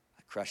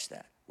 I crushed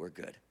that. We're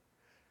good.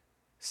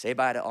 Say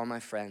bye to all my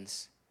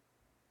friends.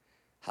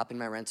 Hop in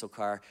my rental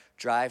car,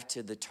 drive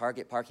to the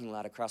Target parking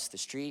lot across the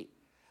street,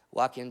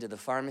 walk into the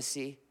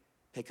pharmacy,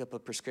 pick up a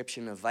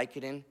prescription of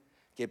Vicodin,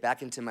 get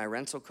back into my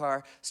rental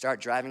car,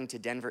 start driving to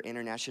Denver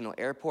International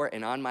Airport,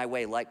 and on my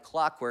way, like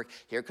clockwork,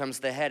 here comes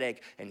the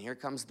headache, and here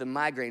comes the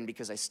migraine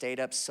because I stayed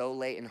up so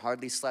late and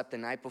hardly slept the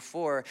night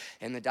before,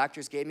 and the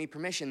doctors gave me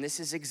permission. This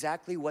is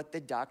exactly what the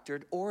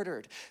doctor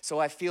ordered. So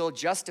I feel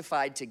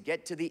justified to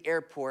get to the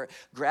airport,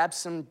 grab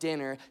some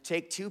dinner,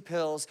 take 2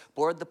 pills,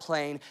 board the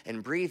plane,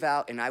 and breathe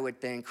out, and I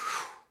would think,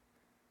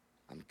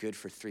 I'm good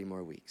for 3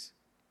 more weeks.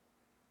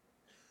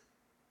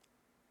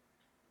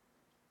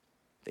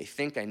 They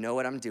think I know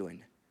what I'm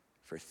doing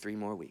for 3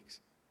 more weeks.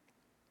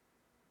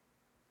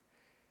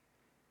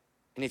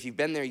 And if you've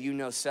been there, you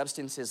know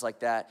substances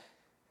like that,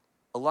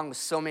 along with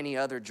so many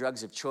other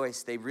drugs of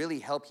choice, they really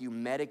help you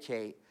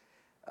medicate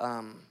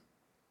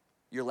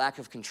your lack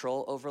of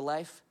control over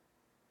life.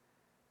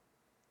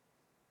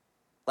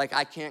 Like,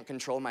 I can't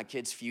control my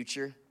kids'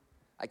 future.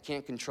 I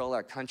can't control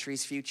our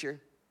country's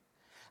future.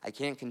 I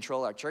can't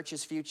control our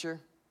church's future.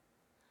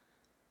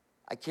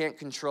 I can't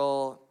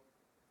control,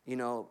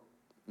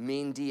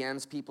 mean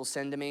DMs people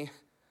send to me.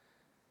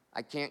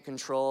 I can't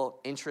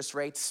control interest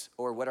rates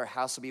or what our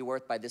house will be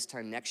worth by this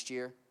time next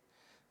year.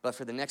 But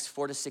for the next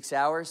 4 to 6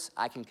 hours,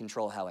 I can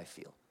control how I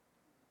feel.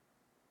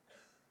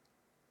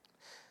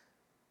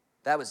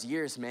 That was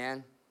years,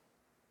 man.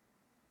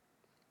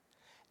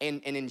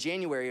 And in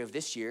January of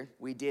this year,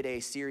 we did a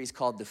series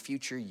called The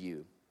Future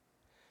You.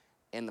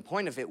 And the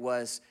point of it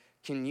was,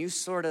 can you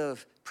sort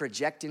of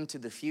project into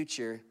the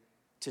future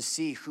to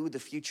see who the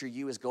future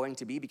you is going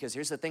to be? Because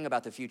here's the thing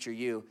about the future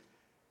you.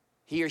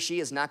 He or she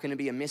is not going to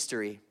be a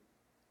mystery.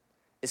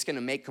 It's going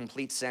to make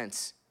complete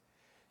sense.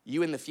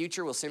 You in the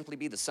future will simply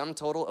be the sum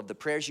total of the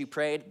prayers you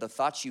prayed, the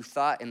thoughts you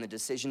thought, and the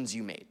decisions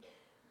you made.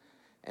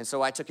 And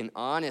so I took an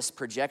honest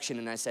projection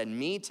and I said,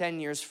 me 10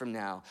 years from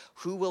now,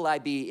 who will I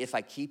be if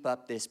I keep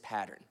up this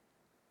pattern?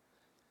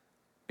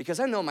 Because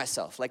I know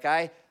myself. Like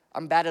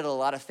I'm bad at a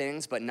lot of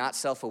things, but not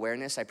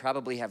self-awareness. I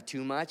probably have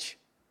too much.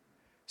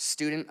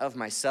 Student of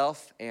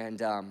myself.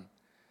 And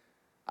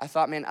I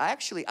thought, man, I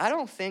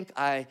don't think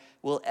I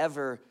will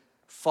ever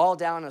fall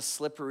down a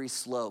slippery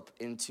slope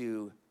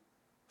into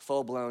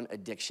full-blown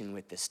addiction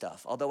with this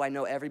stuff. Although I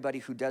know everybody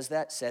who does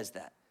that says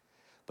that.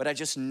 But I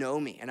just know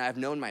me, and I've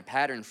known my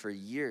pattern for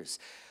years.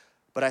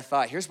 But I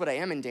thought, here's what I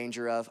am in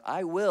danger of.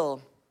 I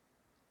will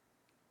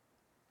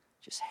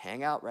just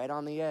hang out right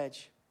on the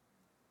edge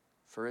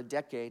for a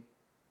decade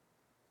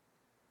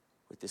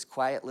with this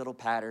quiet little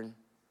pattern,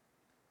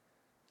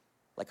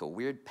 like a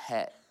weird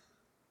pet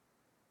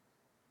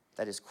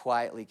that is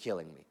quietly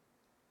killing me.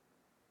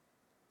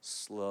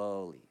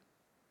 Slowly.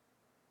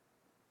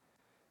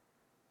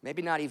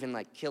 Maybe not even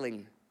like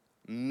killing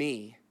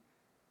me,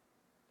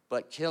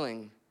 but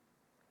killing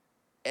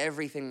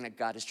everything that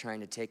God is trying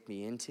to take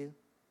me into.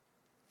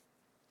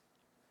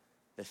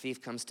 The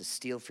thief comes to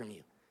steal from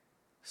you,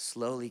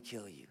 slowly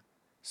kill you,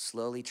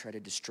 slowly try to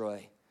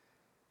destroy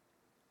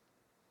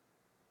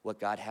what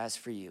God has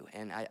for you.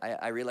 And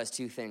I realized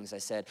two things. I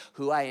said,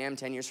 who I am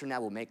 10 years from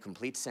now will make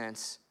complete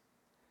sense,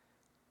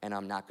 and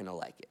I'm not gonna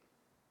like it.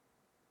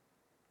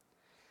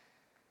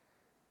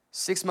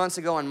 6 months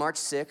ago on March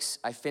 6th,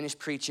 I finished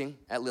preaching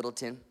at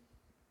Littleton,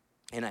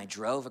 and I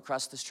drove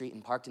across the street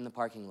and parked in the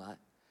parking lot,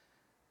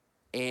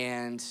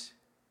 and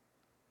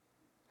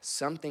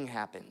something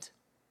happened.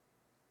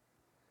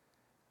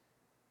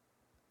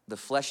 The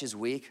flesh is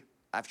weak.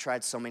 I've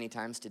tried so many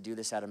times to do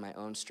this out of my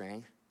own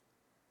strength,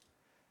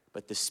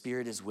 but the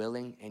spirit is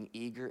willing and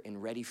eager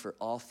and ready for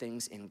all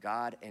things in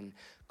God, and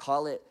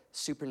call it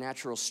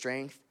supernatural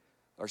strength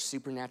or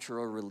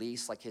supernatural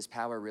release, like his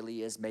power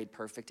really is made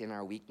perfect in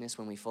our weakness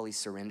when we fully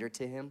surrender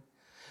to him.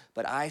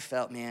 But I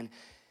felt, man,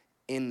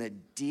 in the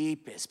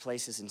deepest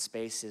places and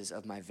spaces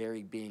of my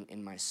very being,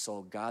 in my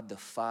soul, God the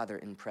Father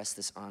impressed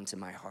this onto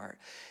my heart.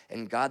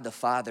 And God the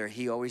Father,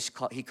 he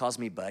calls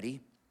me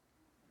buddy.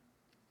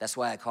 That's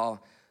why I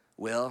call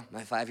Will,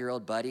 my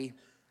 5-year-old, buddy.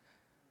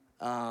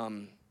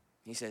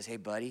 He says, hey,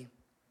 buddy,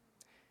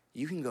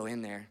 you can go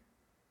in there.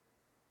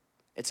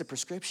 It's a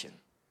prescription.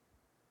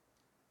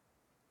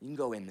 You can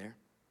go in there,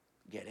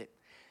 get it,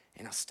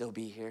 and I'll still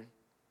be here,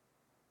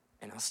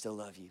 and I'll still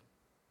love you.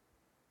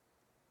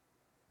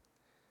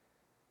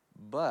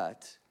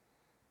 But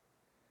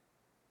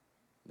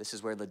this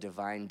is where the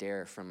divine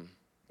dare from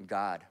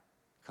God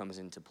comes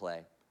into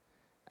play.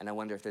 And I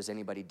wonder if there's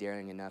anybody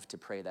daring enough to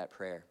pray that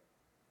prayer.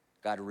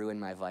 God, ruin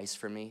my vice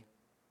for me.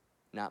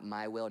 Not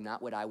my will,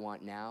 not what I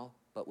want now,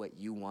 but what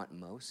you want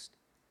most.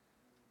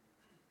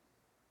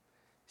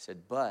 He said,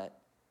 but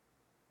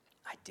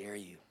I dare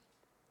you.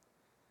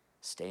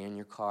 Stay in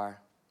your car,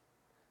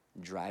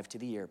 drive to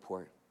the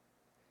airport,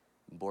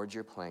 board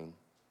your plane,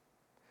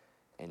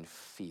 and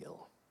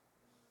feel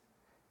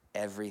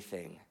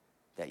everything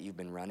that you've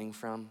been running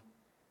from,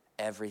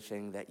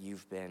 everything that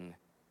you've been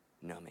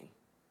numbing.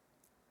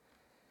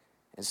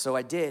 And so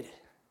I did.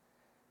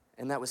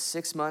 And that was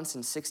 6 months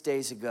and 6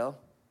 days ago.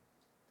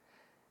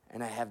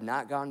 And I have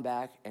not gone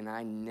back, and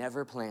I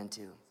never plan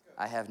to.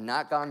 I have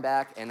not gone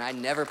back, and I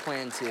never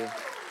plan to.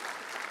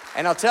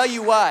 And I'll tell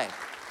you why.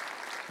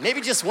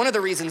 Maybe just one of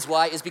the reasons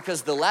why is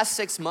because the last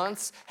 6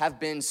 months have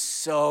been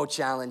so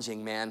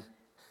challenging, man.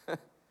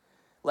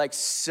 Like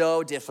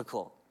so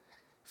difficult.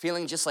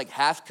 Feeling just like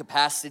half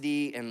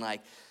capacity and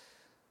like,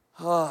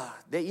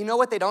 you know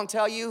what they don't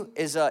tell you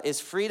is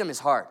freedom is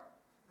hard.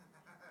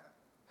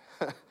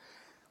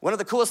 One of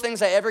the coolest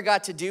things I ever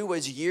got to do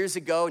was years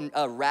ago,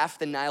 raft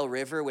the Nile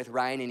River with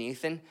Ryan and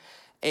Ethan.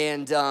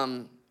 And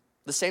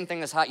the same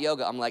thing as hot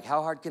yoga. I'm like,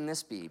 how hard can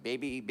this be?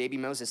 Baby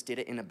Moses did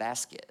it in a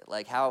basket.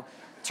 Like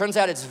turns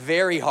out it's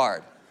very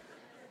hard.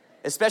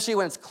 Especially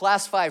when it's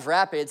class 5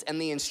 rapids,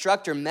 and the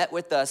instructor met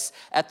with us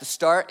at the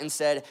start and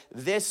said,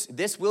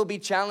 this will be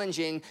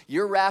challenging.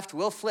 Your raft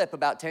will flip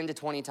about 10 to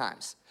 20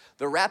 times.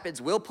 The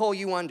rapids will pull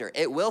you under.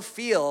 It will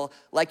feel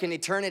like an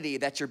eternity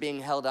that you're being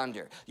held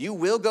under. You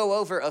will go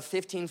over a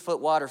 15-foot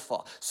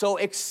waterfall. So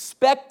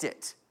expect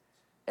it.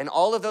 And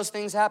all of those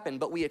things happen,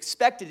 but we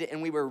expected it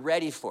and we were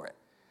ready for it.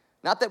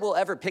 Not that we'll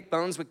ever pick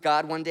bones with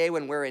God one day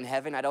when we're in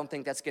heaven. I don't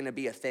think that's going to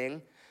be a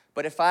thing.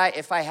 But if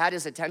I had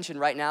his attention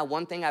right now,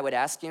 one thing I would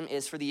ask him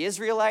is, for the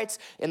Israelites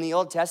in the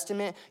Old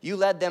Testament, you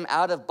led them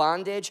out of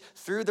bondage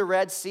through the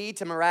Red Sea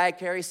to Mariah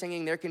Carey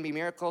singing "There Can Be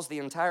Miracles" the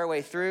entire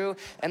way through,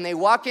 and they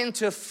walk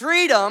into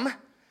freedom,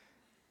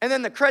 and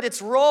then the credits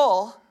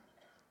roll,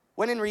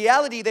 when in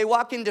reality they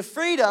walk into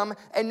freedom,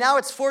 and now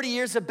it's 40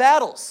 years of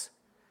battles,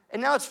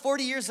 and now it's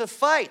 40 years of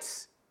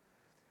fights.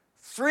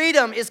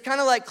 Freedom is kind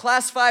of like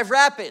Class 5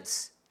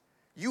 rapids.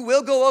 You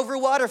will go over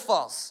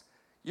waterfalls.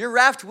 Your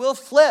raft will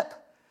flip.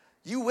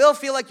 You will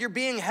feel like you're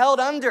being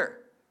held under.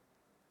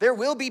 There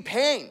will be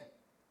pain.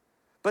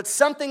 But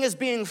something is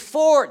being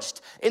forged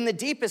in the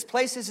deepest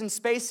places and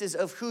spaces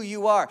of who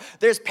you are.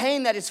 There's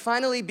pain that is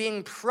finally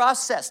being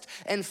processed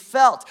and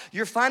felt.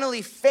 You're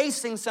finally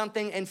facing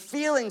something and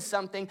feeling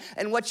something.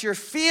 And what you're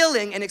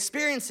feeling and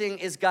experiencing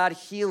is God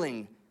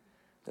healing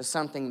the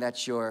something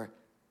that you're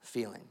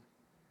feeling.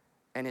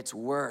 And it's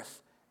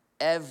worth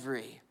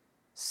every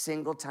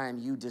single time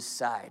you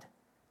decide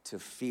to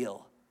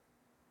feel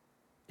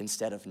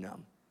instead of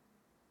numb.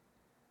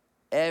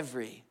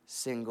 Every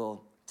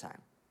single time.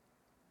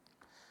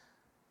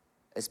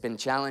 It's been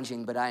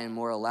challenging, but I am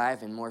more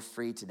alive and more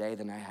free today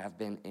than I have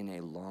been in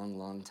a long,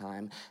 long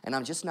time. And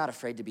I'm just not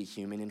afraid to be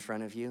human in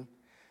front of you.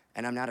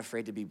 And I'm not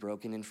afraid to be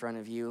broken in front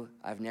of you.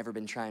 I've never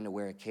been trying to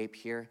wear a cape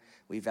here.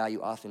 We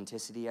value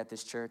authenticity at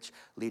this church.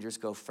 Leaders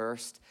go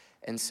first.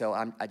 And so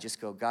I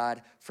just go,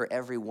 God, for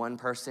every one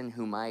person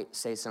who might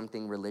say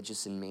something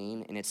religious and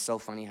mean, and it's so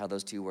funny how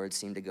those two words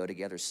seem to go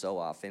together so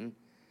often,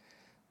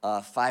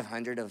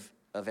 500 of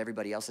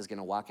everybody else is going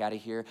to walk out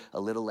of here a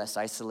little less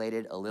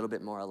isolated, a little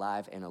bit more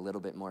alive, and a little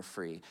bit more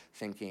free,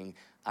 thinking,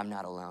 I'm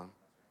not alone.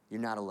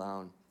 You're not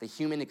alone. The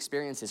human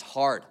experience is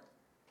hard.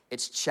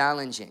 It's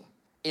challenging.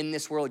 In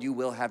this world, you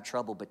will have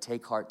trouble, but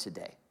take heart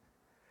today.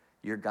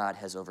 Your God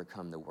has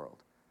overcome the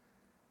world.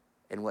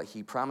 And what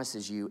he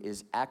promises you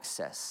is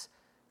access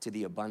to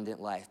the abundant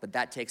life. But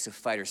that takes a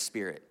fighter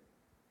spirit.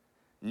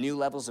 New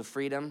levels of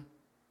freedom,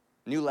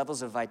 new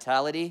levels of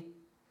vitality,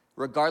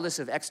 regardless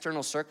of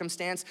external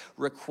circumstance,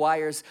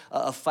 requires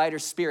a fighter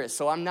spirit.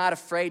 So I'm not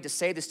afraid to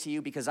say this to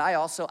you, because I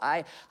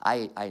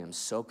am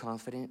so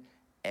confident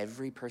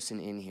every person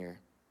in here,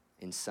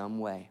 in some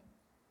way,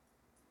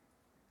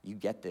 you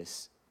get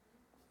this.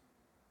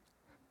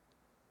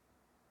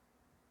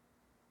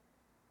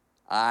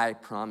 I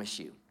promise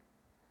you,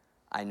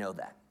 I know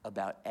that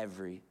about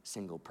every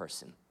single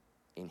person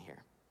in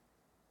here.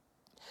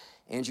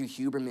 Andrew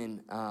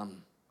Huberman,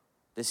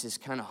 this is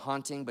kind of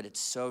haunting, but it's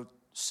so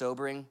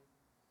sobering,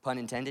 pun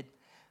intended.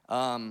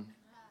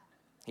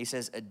 He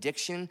says,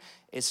 addiction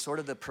is sort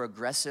of the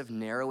progressive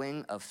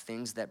narrowing of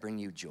things that bring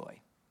you joy.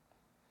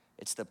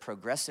 It's the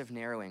progressive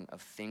narrowing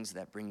of things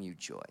that bring you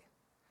joy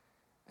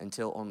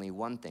until only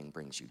one thing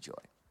brings you joy.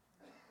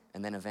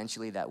 And then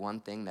eventually that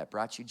one thing that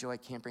brought you joy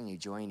can't bring you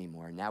joy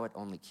anymore. Now it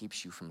only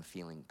keeps you from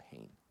feeling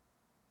pain.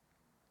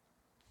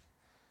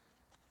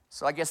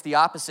 So I guess the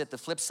opposite, the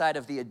flip side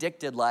of the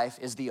addicted life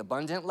is the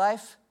abundant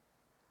life,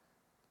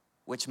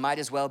 which might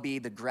as well be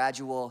the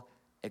gradual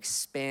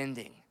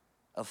expanding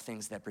of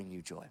things that bring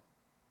you joy.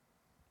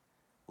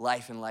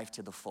 Life and life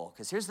to the full.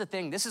 Because here's the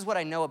thing, this is what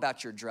I know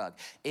about your drug.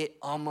 It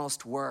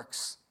almost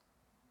works.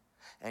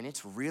 And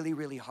it's really,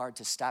 really hard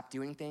to stop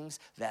doing things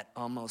that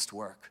almost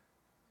work.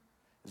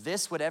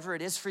 This, whatever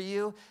it is for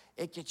you,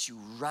 it gets you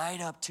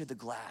right up to the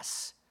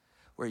glass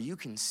where you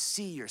can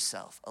see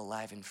yourself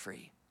alive and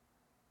free.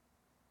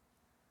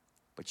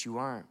 But you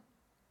aren't.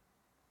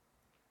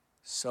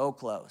 So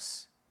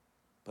close,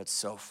 but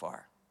so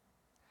far.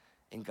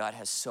 And God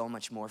has so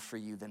much more for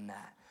you than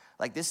that.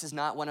 Like, this is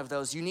not one of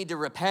those, you need to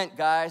repent,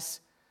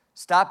 guys.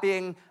 Stop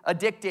being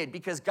addicted,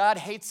 because God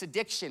hates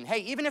addiction. Hey,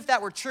 even if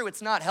that were true,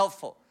 it's not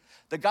helpful.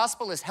 The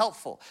gospel is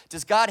helpful.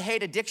 Does God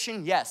hate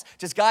addiction? Yes.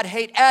 Does God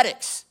hate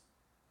addicts?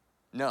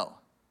 No.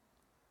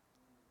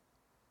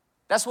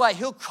 That's why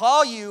he'll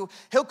call you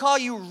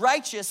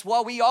righteous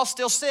while we all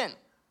still sin.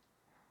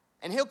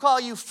 And he'll call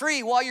you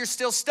free while you're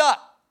still stuck.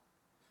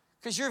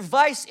 Because your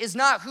vice is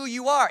not who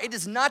you are. It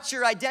is not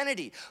your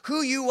identity.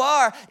 Who you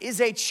are is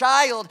a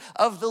child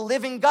of the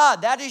living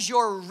God. That is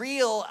your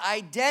real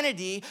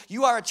identity.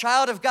 You are a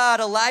child of God,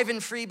 alive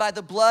and free by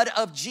the blood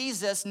of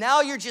Jesus. Now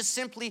you're just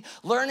simply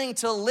learning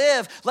to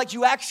live like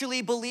you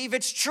actually believe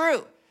it's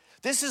true.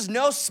 This is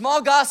no small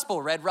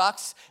gospel, Red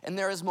Rocks, and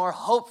there is more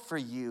hope for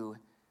you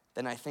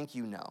than I think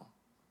you know.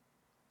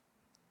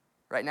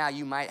 Right now,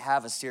 you might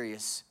have a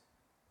serious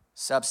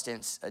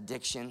substance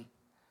addiction.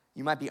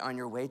 You might be on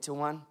your way to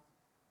one.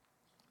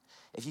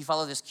 If you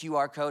follow this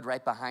QR code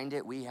right behind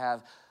it, we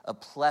have a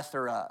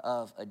plethora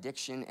of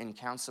addiction and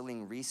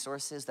counseling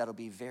resources that'll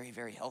be very,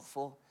 very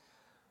helpful.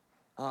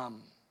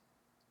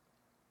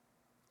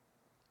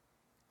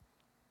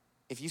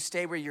 If you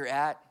stay where you're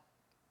at,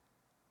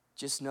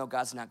 just know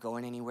God's not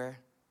going anywhere.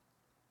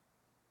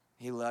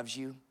 He loves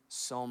you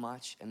so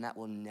much, and that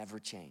will never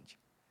change.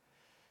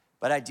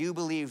 But I do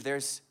believe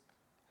there's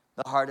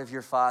the heart of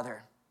your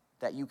Father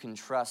that you can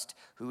trust,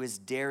 who is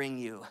daring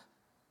you,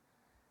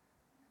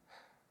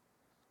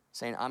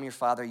 saying, I'm your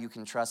Father, you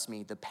can trust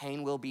me. The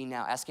pain will be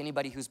now. Ask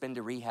anybody who's been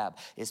to rehab,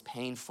 is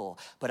painful,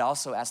 but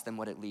also ask them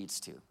what it leads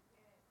to.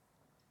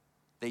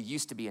 They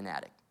used to be an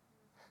addict.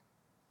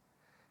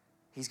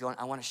 He's going,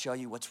 I want to show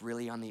you what's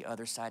really on the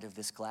other side of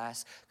this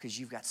glass, because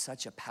you've got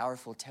such a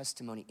powerful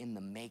testimony in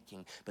the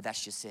making, but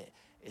that's just it.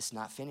 It's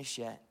not finished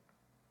yet.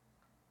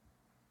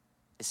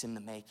 It's in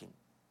the making.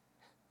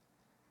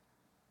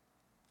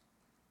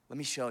 Let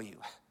me show you.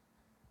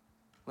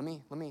 Let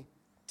me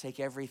take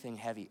everything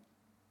heavy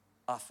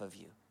off of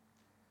you.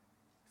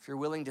 If you're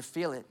willing to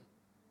feel it,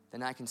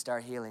 then I can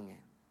start healing it.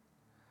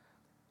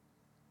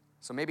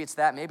 So maybe it's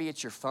that, maybe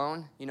it's your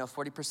phone.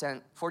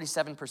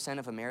 47%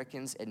 of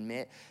Americans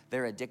admit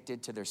they're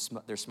addicted to their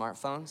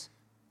smartphones.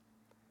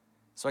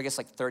 So I guess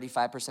like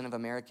 35% of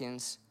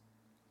Americans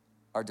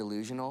are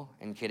delusional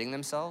and kidding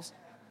themselves.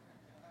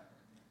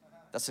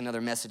 That's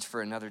another message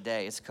for another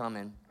day. It's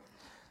coming.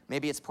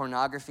 Maybe it's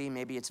pornography,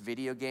 maybe it's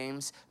video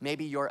games.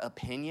 Maybe your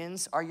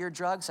opinions are your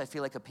drugs. I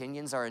feel like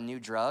opinions are a new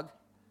drug.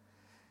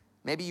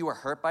 Maybe you were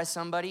hurt by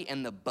somebody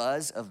and the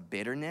buzz of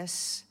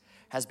bitterness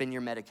has been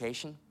your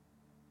medication.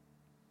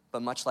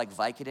 But much like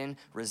Vicodin,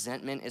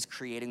 resentment is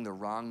creating the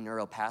wrong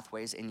neural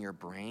pathways in your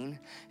brain,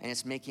 and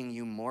it's making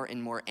you more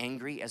and more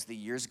angry as the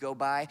years go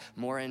by,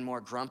 more and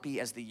more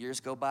grumpy as the years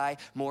go by,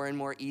 more and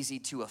more easy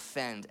to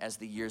offend as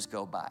the years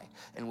go by.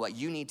 And what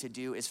you need to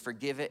do is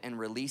forgive it and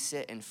release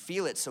it and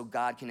feel it so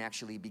God can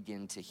actually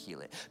begin to heal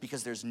it.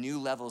 Because there's new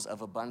levels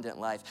of abundant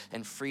life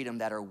and freedom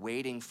that are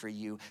waiting for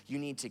you. You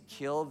need to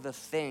kill the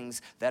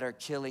things that are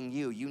killing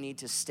you. You need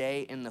to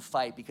stay in the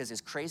fight, because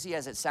as crazy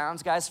as it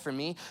sounds, guys, for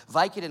me,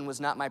 Vicodin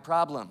was not my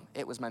problem.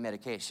 It was my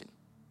medication.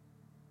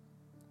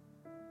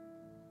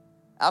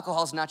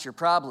 Alcohol's not your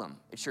problem.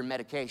 It's your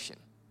medication.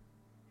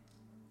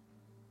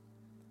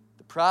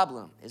 The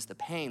problem is the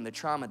pain, the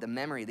trauma, the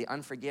memory, the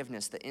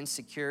unforgiveness, the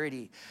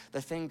insecurity,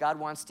 the thing God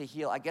wants to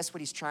heal. I guess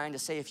what he's trying to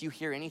say, if you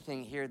hear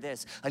anything, hear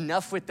this.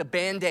 Enough with the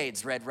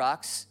Band-Aids, Red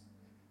Rocks.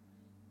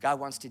 God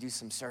wants to do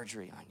some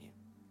surgery on you.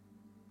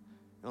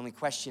 The only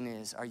question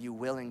is, are you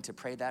willing to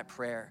pray that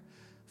prayer?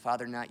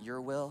 Father, not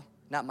your will,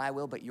 not my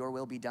will, but your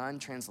will be done.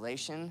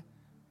 Translation,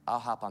 I'll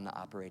hop on the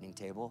operating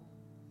table.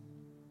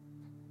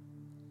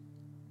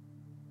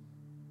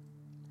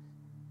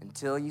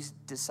 Until you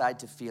decide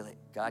to feel it,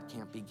 God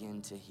can't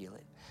begin to heal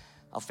it.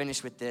 I'll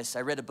finish with this.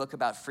 I read a book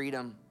about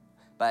freedom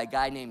by a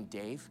guy named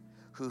Dave,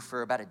 who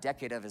for about a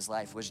decade of his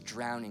life was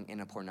drowning in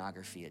a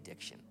pornography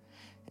addiction,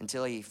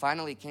 until he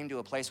finally came to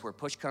a place where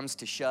push comes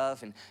to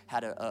shove and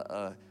had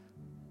a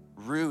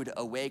rude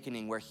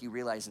awakening where he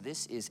realized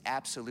this is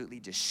absolutely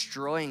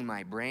destroying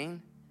my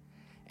brain,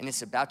 and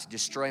it's about to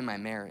destroy my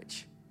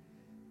marriage.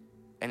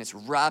 And it's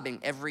robbing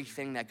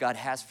everything that God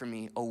has for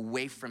me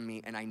away from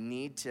me, and I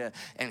need to.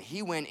 And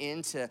he went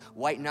into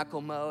white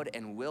knuckle mode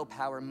and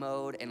willpower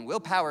mode, and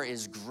willpower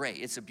is great.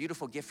 It's a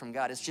beautiful gift from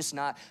God. It's just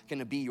not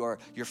gonna be your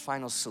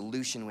final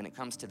solution when it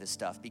comes to this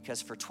stuff,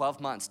 because for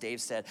 12 months, Dave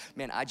said,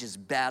 man, I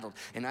just battled,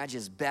 and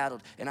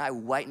I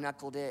white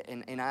knuckled it,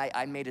 and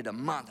I made it a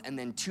month, and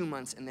then 2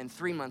 months, and then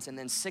 3 months, and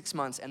then 6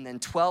 months, and then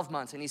 12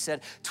 months. And he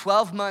said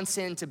 12 months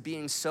into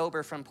being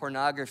sober from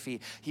pornography,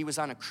 he was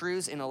on a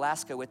cruise in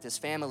Alaska with his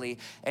family.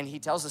 And he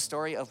tells the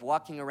story of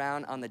walking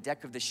around on the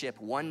deck of the ship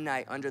one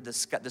night under the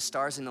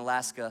stars in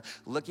Alaska,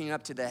 looking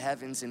up to the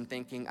heavens and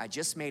thinking, I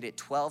just made it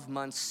 12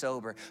 months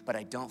sober, but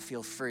I don't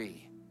feel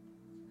free.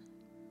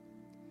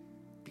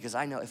 Because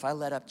I know if I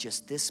let up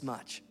just this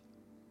much,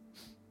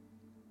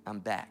 I'm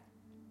back.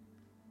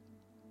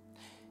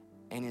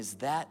 And is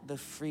that the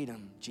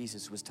freedom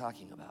Jesus was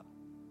talking about?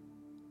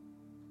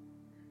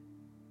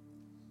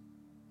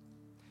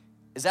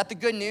 Is that the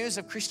good news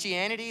of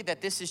Christianity,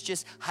 that this is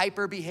just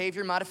hyper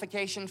behavior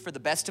modification for the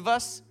best of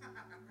us?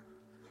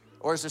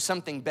 Or is there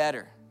something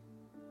better?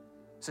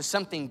 Is there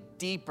something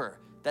deeper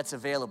that's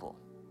available?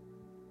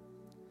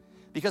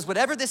 Because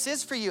whatever this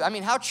is for you, I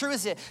mean, how true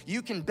is it?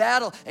 You can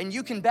battle,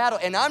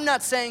 and I'm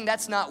not saying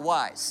that's not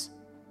wise.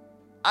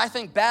 I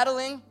think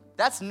battling,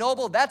 that's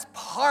noble, that's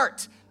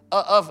part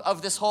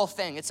of this whole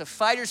thing. It's a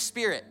fighter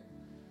spirit.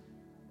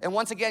 And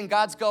once again,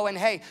 God's going,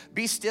 hey,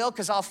 be still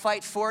because I'll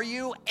fight for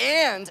you.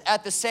 And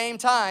at the same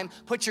time,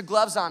 put your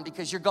gloves on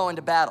because you're going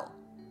to battle.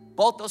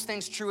 Both those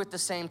things true at the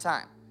same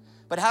time.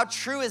 But how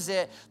true is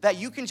it that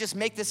you can just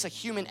make this a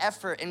human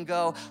effort and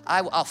go,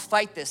 I'll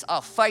fight this,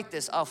 I'll fight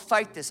this, I'll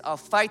fight this, I'll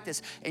fight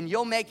this. And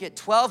you'll make it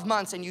 12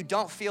 months and you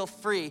don't feel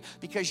free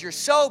because you're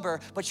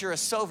sober, but you're a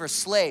sober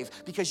slave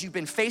because you've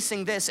been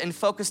facing this and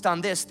focused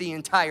on this the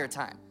entire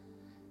time.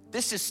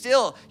 This is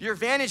still your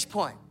vantage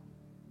point.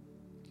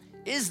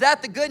 Is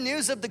that the good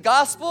news of the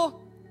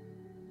gospel?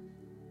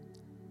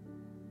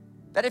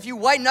 That if you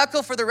white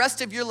knuckle for the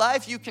rest of your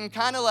life, you can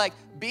kind of like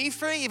be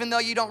free even though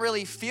you don't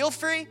really feel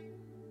free?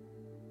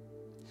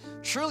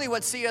 Truly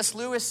what C.S.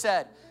 Lewis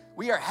said,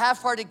 We are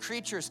half-hearted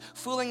creatures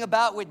fooling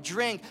about with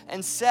drink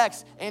and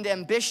sex and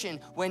ambition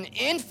when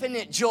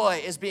infinite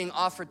joy is being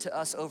offered to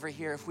us over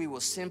here if we will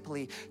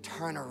simply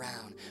turn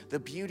around. The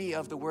beauty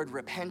of the word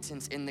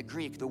repentance in the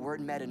Greek, the word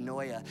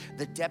metanoia,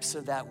 the depths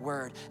of that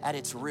word at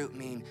its root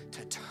mean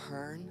to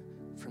turn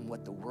from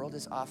what the world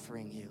is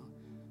offering you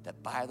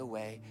that, by the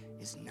way,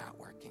 is not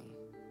working,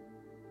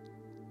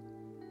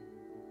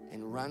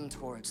 and run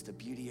towards the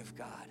beauty of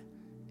God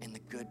and the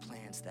good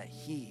plans that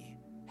He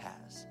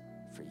has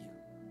for you.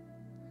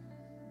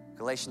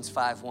 Galatians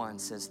 5:1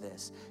 says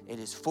this: it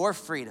is for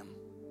freedom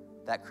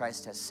that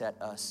Christ has set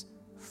us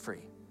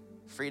free.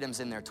 Freedom's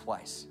in there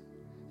twice.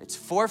 It's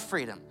for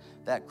freedom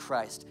that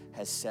Christ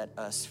has set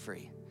us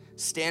free.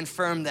 Stand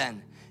firm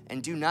then,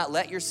 and do not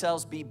let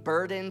yourselves be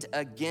burdened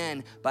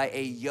again by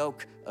a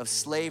yoke of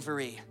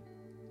slavery.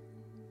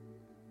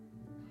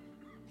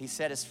 He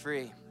set us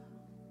free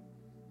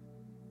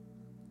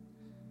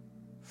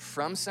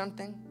from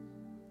something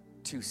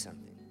to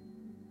something.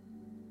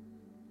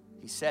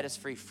 He set us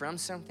free from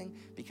something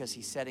because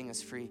He's setting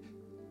us free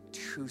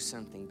to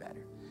something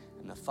better.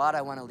 And the thought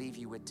I want to leave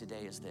you with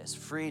today is this: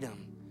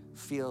 freedom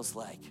feels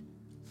like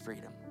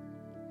freedom.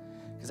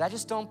 Because I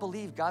just don't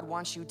believe God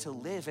wants you to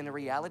live in a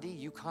reality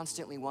you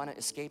constantly want to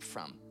escape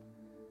from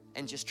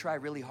and just try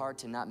really hard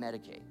to not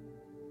medicate.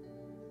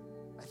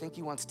 I think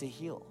He wants to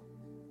heal.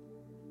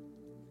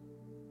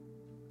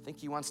 I think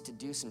He wants to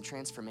do some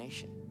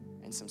transformation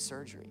and some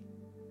surgery.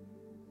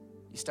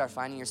 You start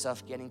finding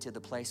yourself getting to the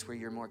place where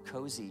you're more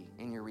cozy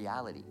in your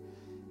reality.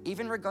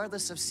 Even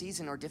regardless of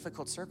season or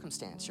difficult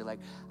circumstance, you're like,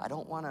 I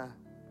don't want to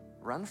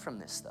run from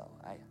this though.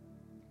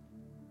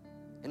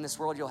 In this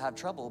world you'll have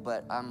trouble,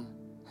 but I'm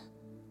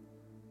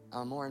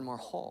more and more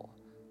whole,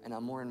 and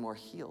I'm more and more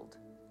healed.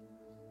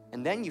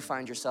 And then you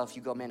find yourself,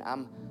 you go, man,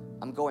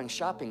 I'm going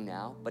shopping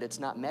now, but it's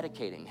not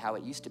medicating how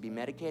it used to be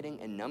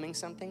medicating and numbing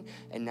something,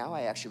 and now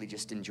I actually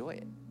just enjoy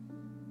it.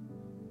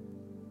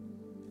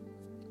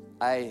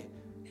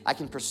 I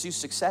can pursue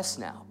success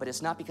now, but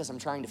it's not because I'm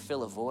trying to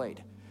fill a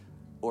void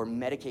or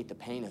medicate the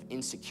pain of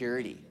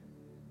insecurity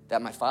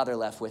that my father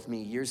left with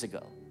me years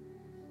ago.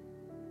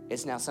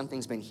 It's now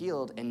something's been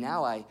healed, and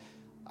now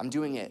I'm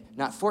doing it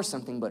not for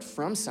something, but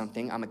from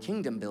something. I'm a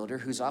kingdom builder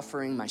who's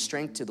offering my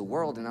strength to the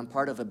world, and I'm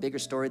part of a bigger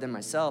story than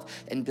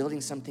myself and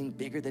building something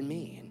bigger than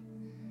me. And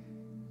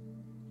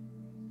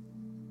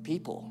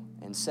people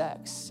and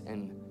sex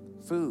and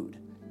food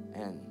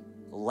and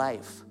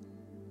life.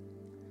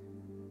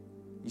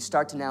 You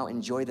start to now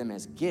enjoy them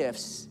as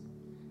gifts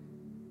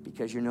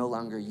because you're no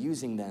longer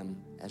using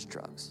them as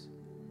drugs.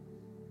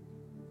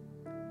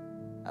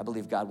 I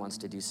believe God wants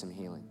to do some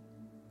healing.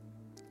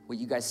 Will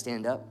you guys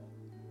stand up?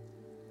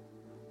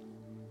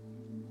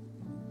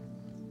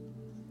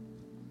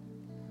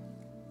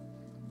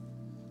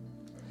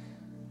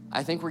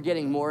 I think we're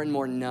getting more and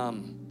more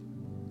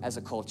numb as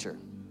a culture.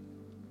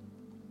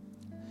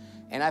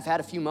 And I've had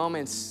a few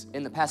moments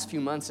in the past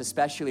few months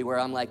especially where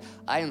I'm like,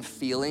 I am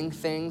feeling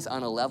things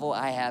on a level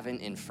I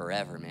haven't in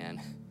forever,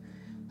 man.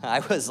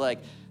 I was like,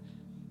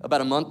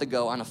 about a month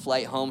ago on a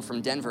flight home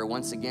from Denver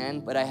once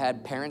again, but I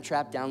had Parent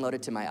Trap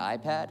downloaded to my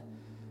iPad,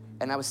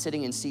 and I was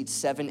sitting in seat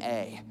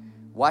 7A,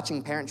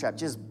 watching Parent Trap,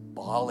 just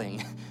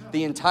bawling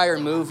the entire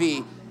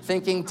movie,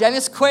 thinking,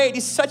 Dennis Quaid,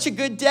 he's such a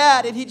good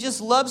dad, and he just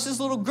loves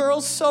his little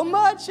girls so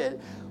much, and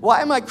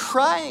why am I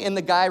crying? And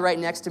the guy right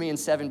next to me in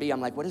 7B,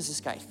 I'm like, what is this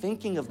guy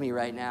thinking of me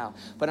right now?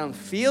 But I'm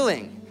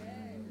feeling.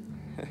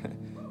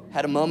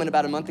 Had a moment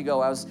about a month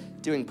ago, I was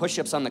doing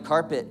push-ups on the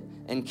carpet,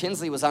 and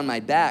Kinsley was on my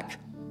back,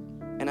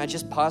 and I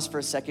just paused for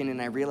a second, and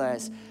I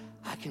realized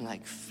I can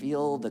like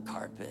feel the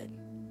carpet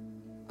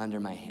under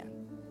my hand.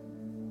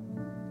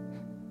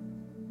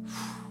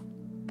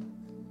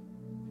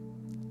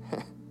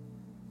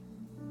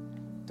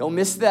 Don't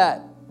miss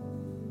that,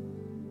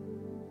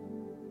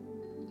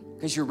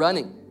 because you're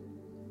running.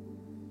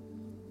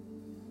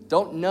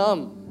 Don't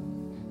numb.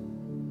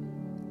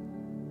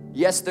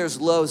 Yes, there's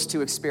lows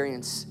to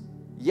experience.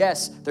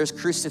 Yes, there's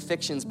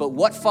crucifixions, but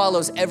what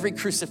follows every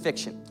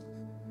crucifixion?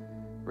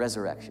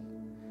 Resurrection.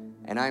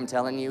 And I'm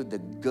telling you, the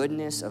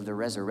goodness of the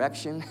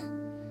resurrection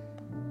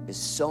is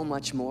so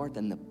much more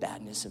than the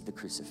badness of the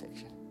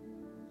crucifixion.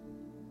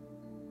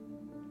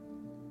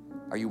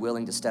 Are you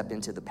willing to step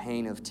into the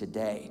pain of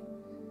today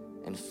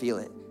and feel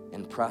it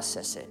and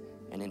process it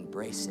and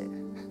embrace it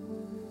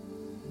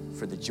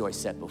for the joy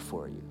set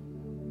before you?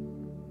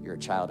 You're a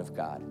child of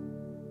God,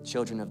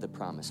 children of the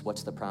promise.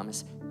 What's the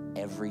promise?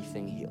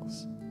 Everything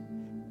heals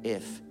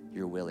if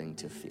you're willing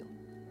to feel.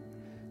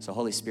 So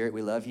Holy Spirit,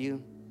 we love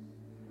you.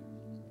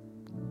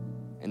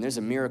 And there's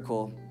a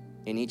miracle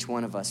in each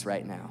one of us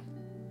right now.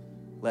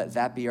 Let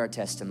that be our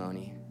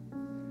testimony.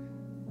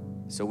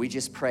 So we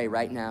just pray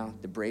right now,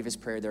 the bravest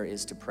prayer there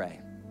is to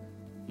pray.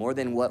 More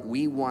than what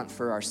we want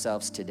for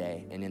ourselves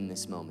today and in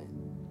this moment.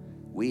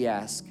 We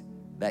ask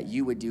that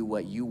you would do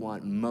what you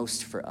want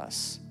most for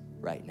us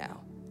right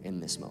now in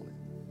this moment.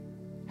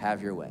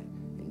 Have your way.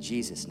 In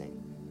Jesus'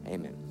 name,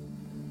 amen.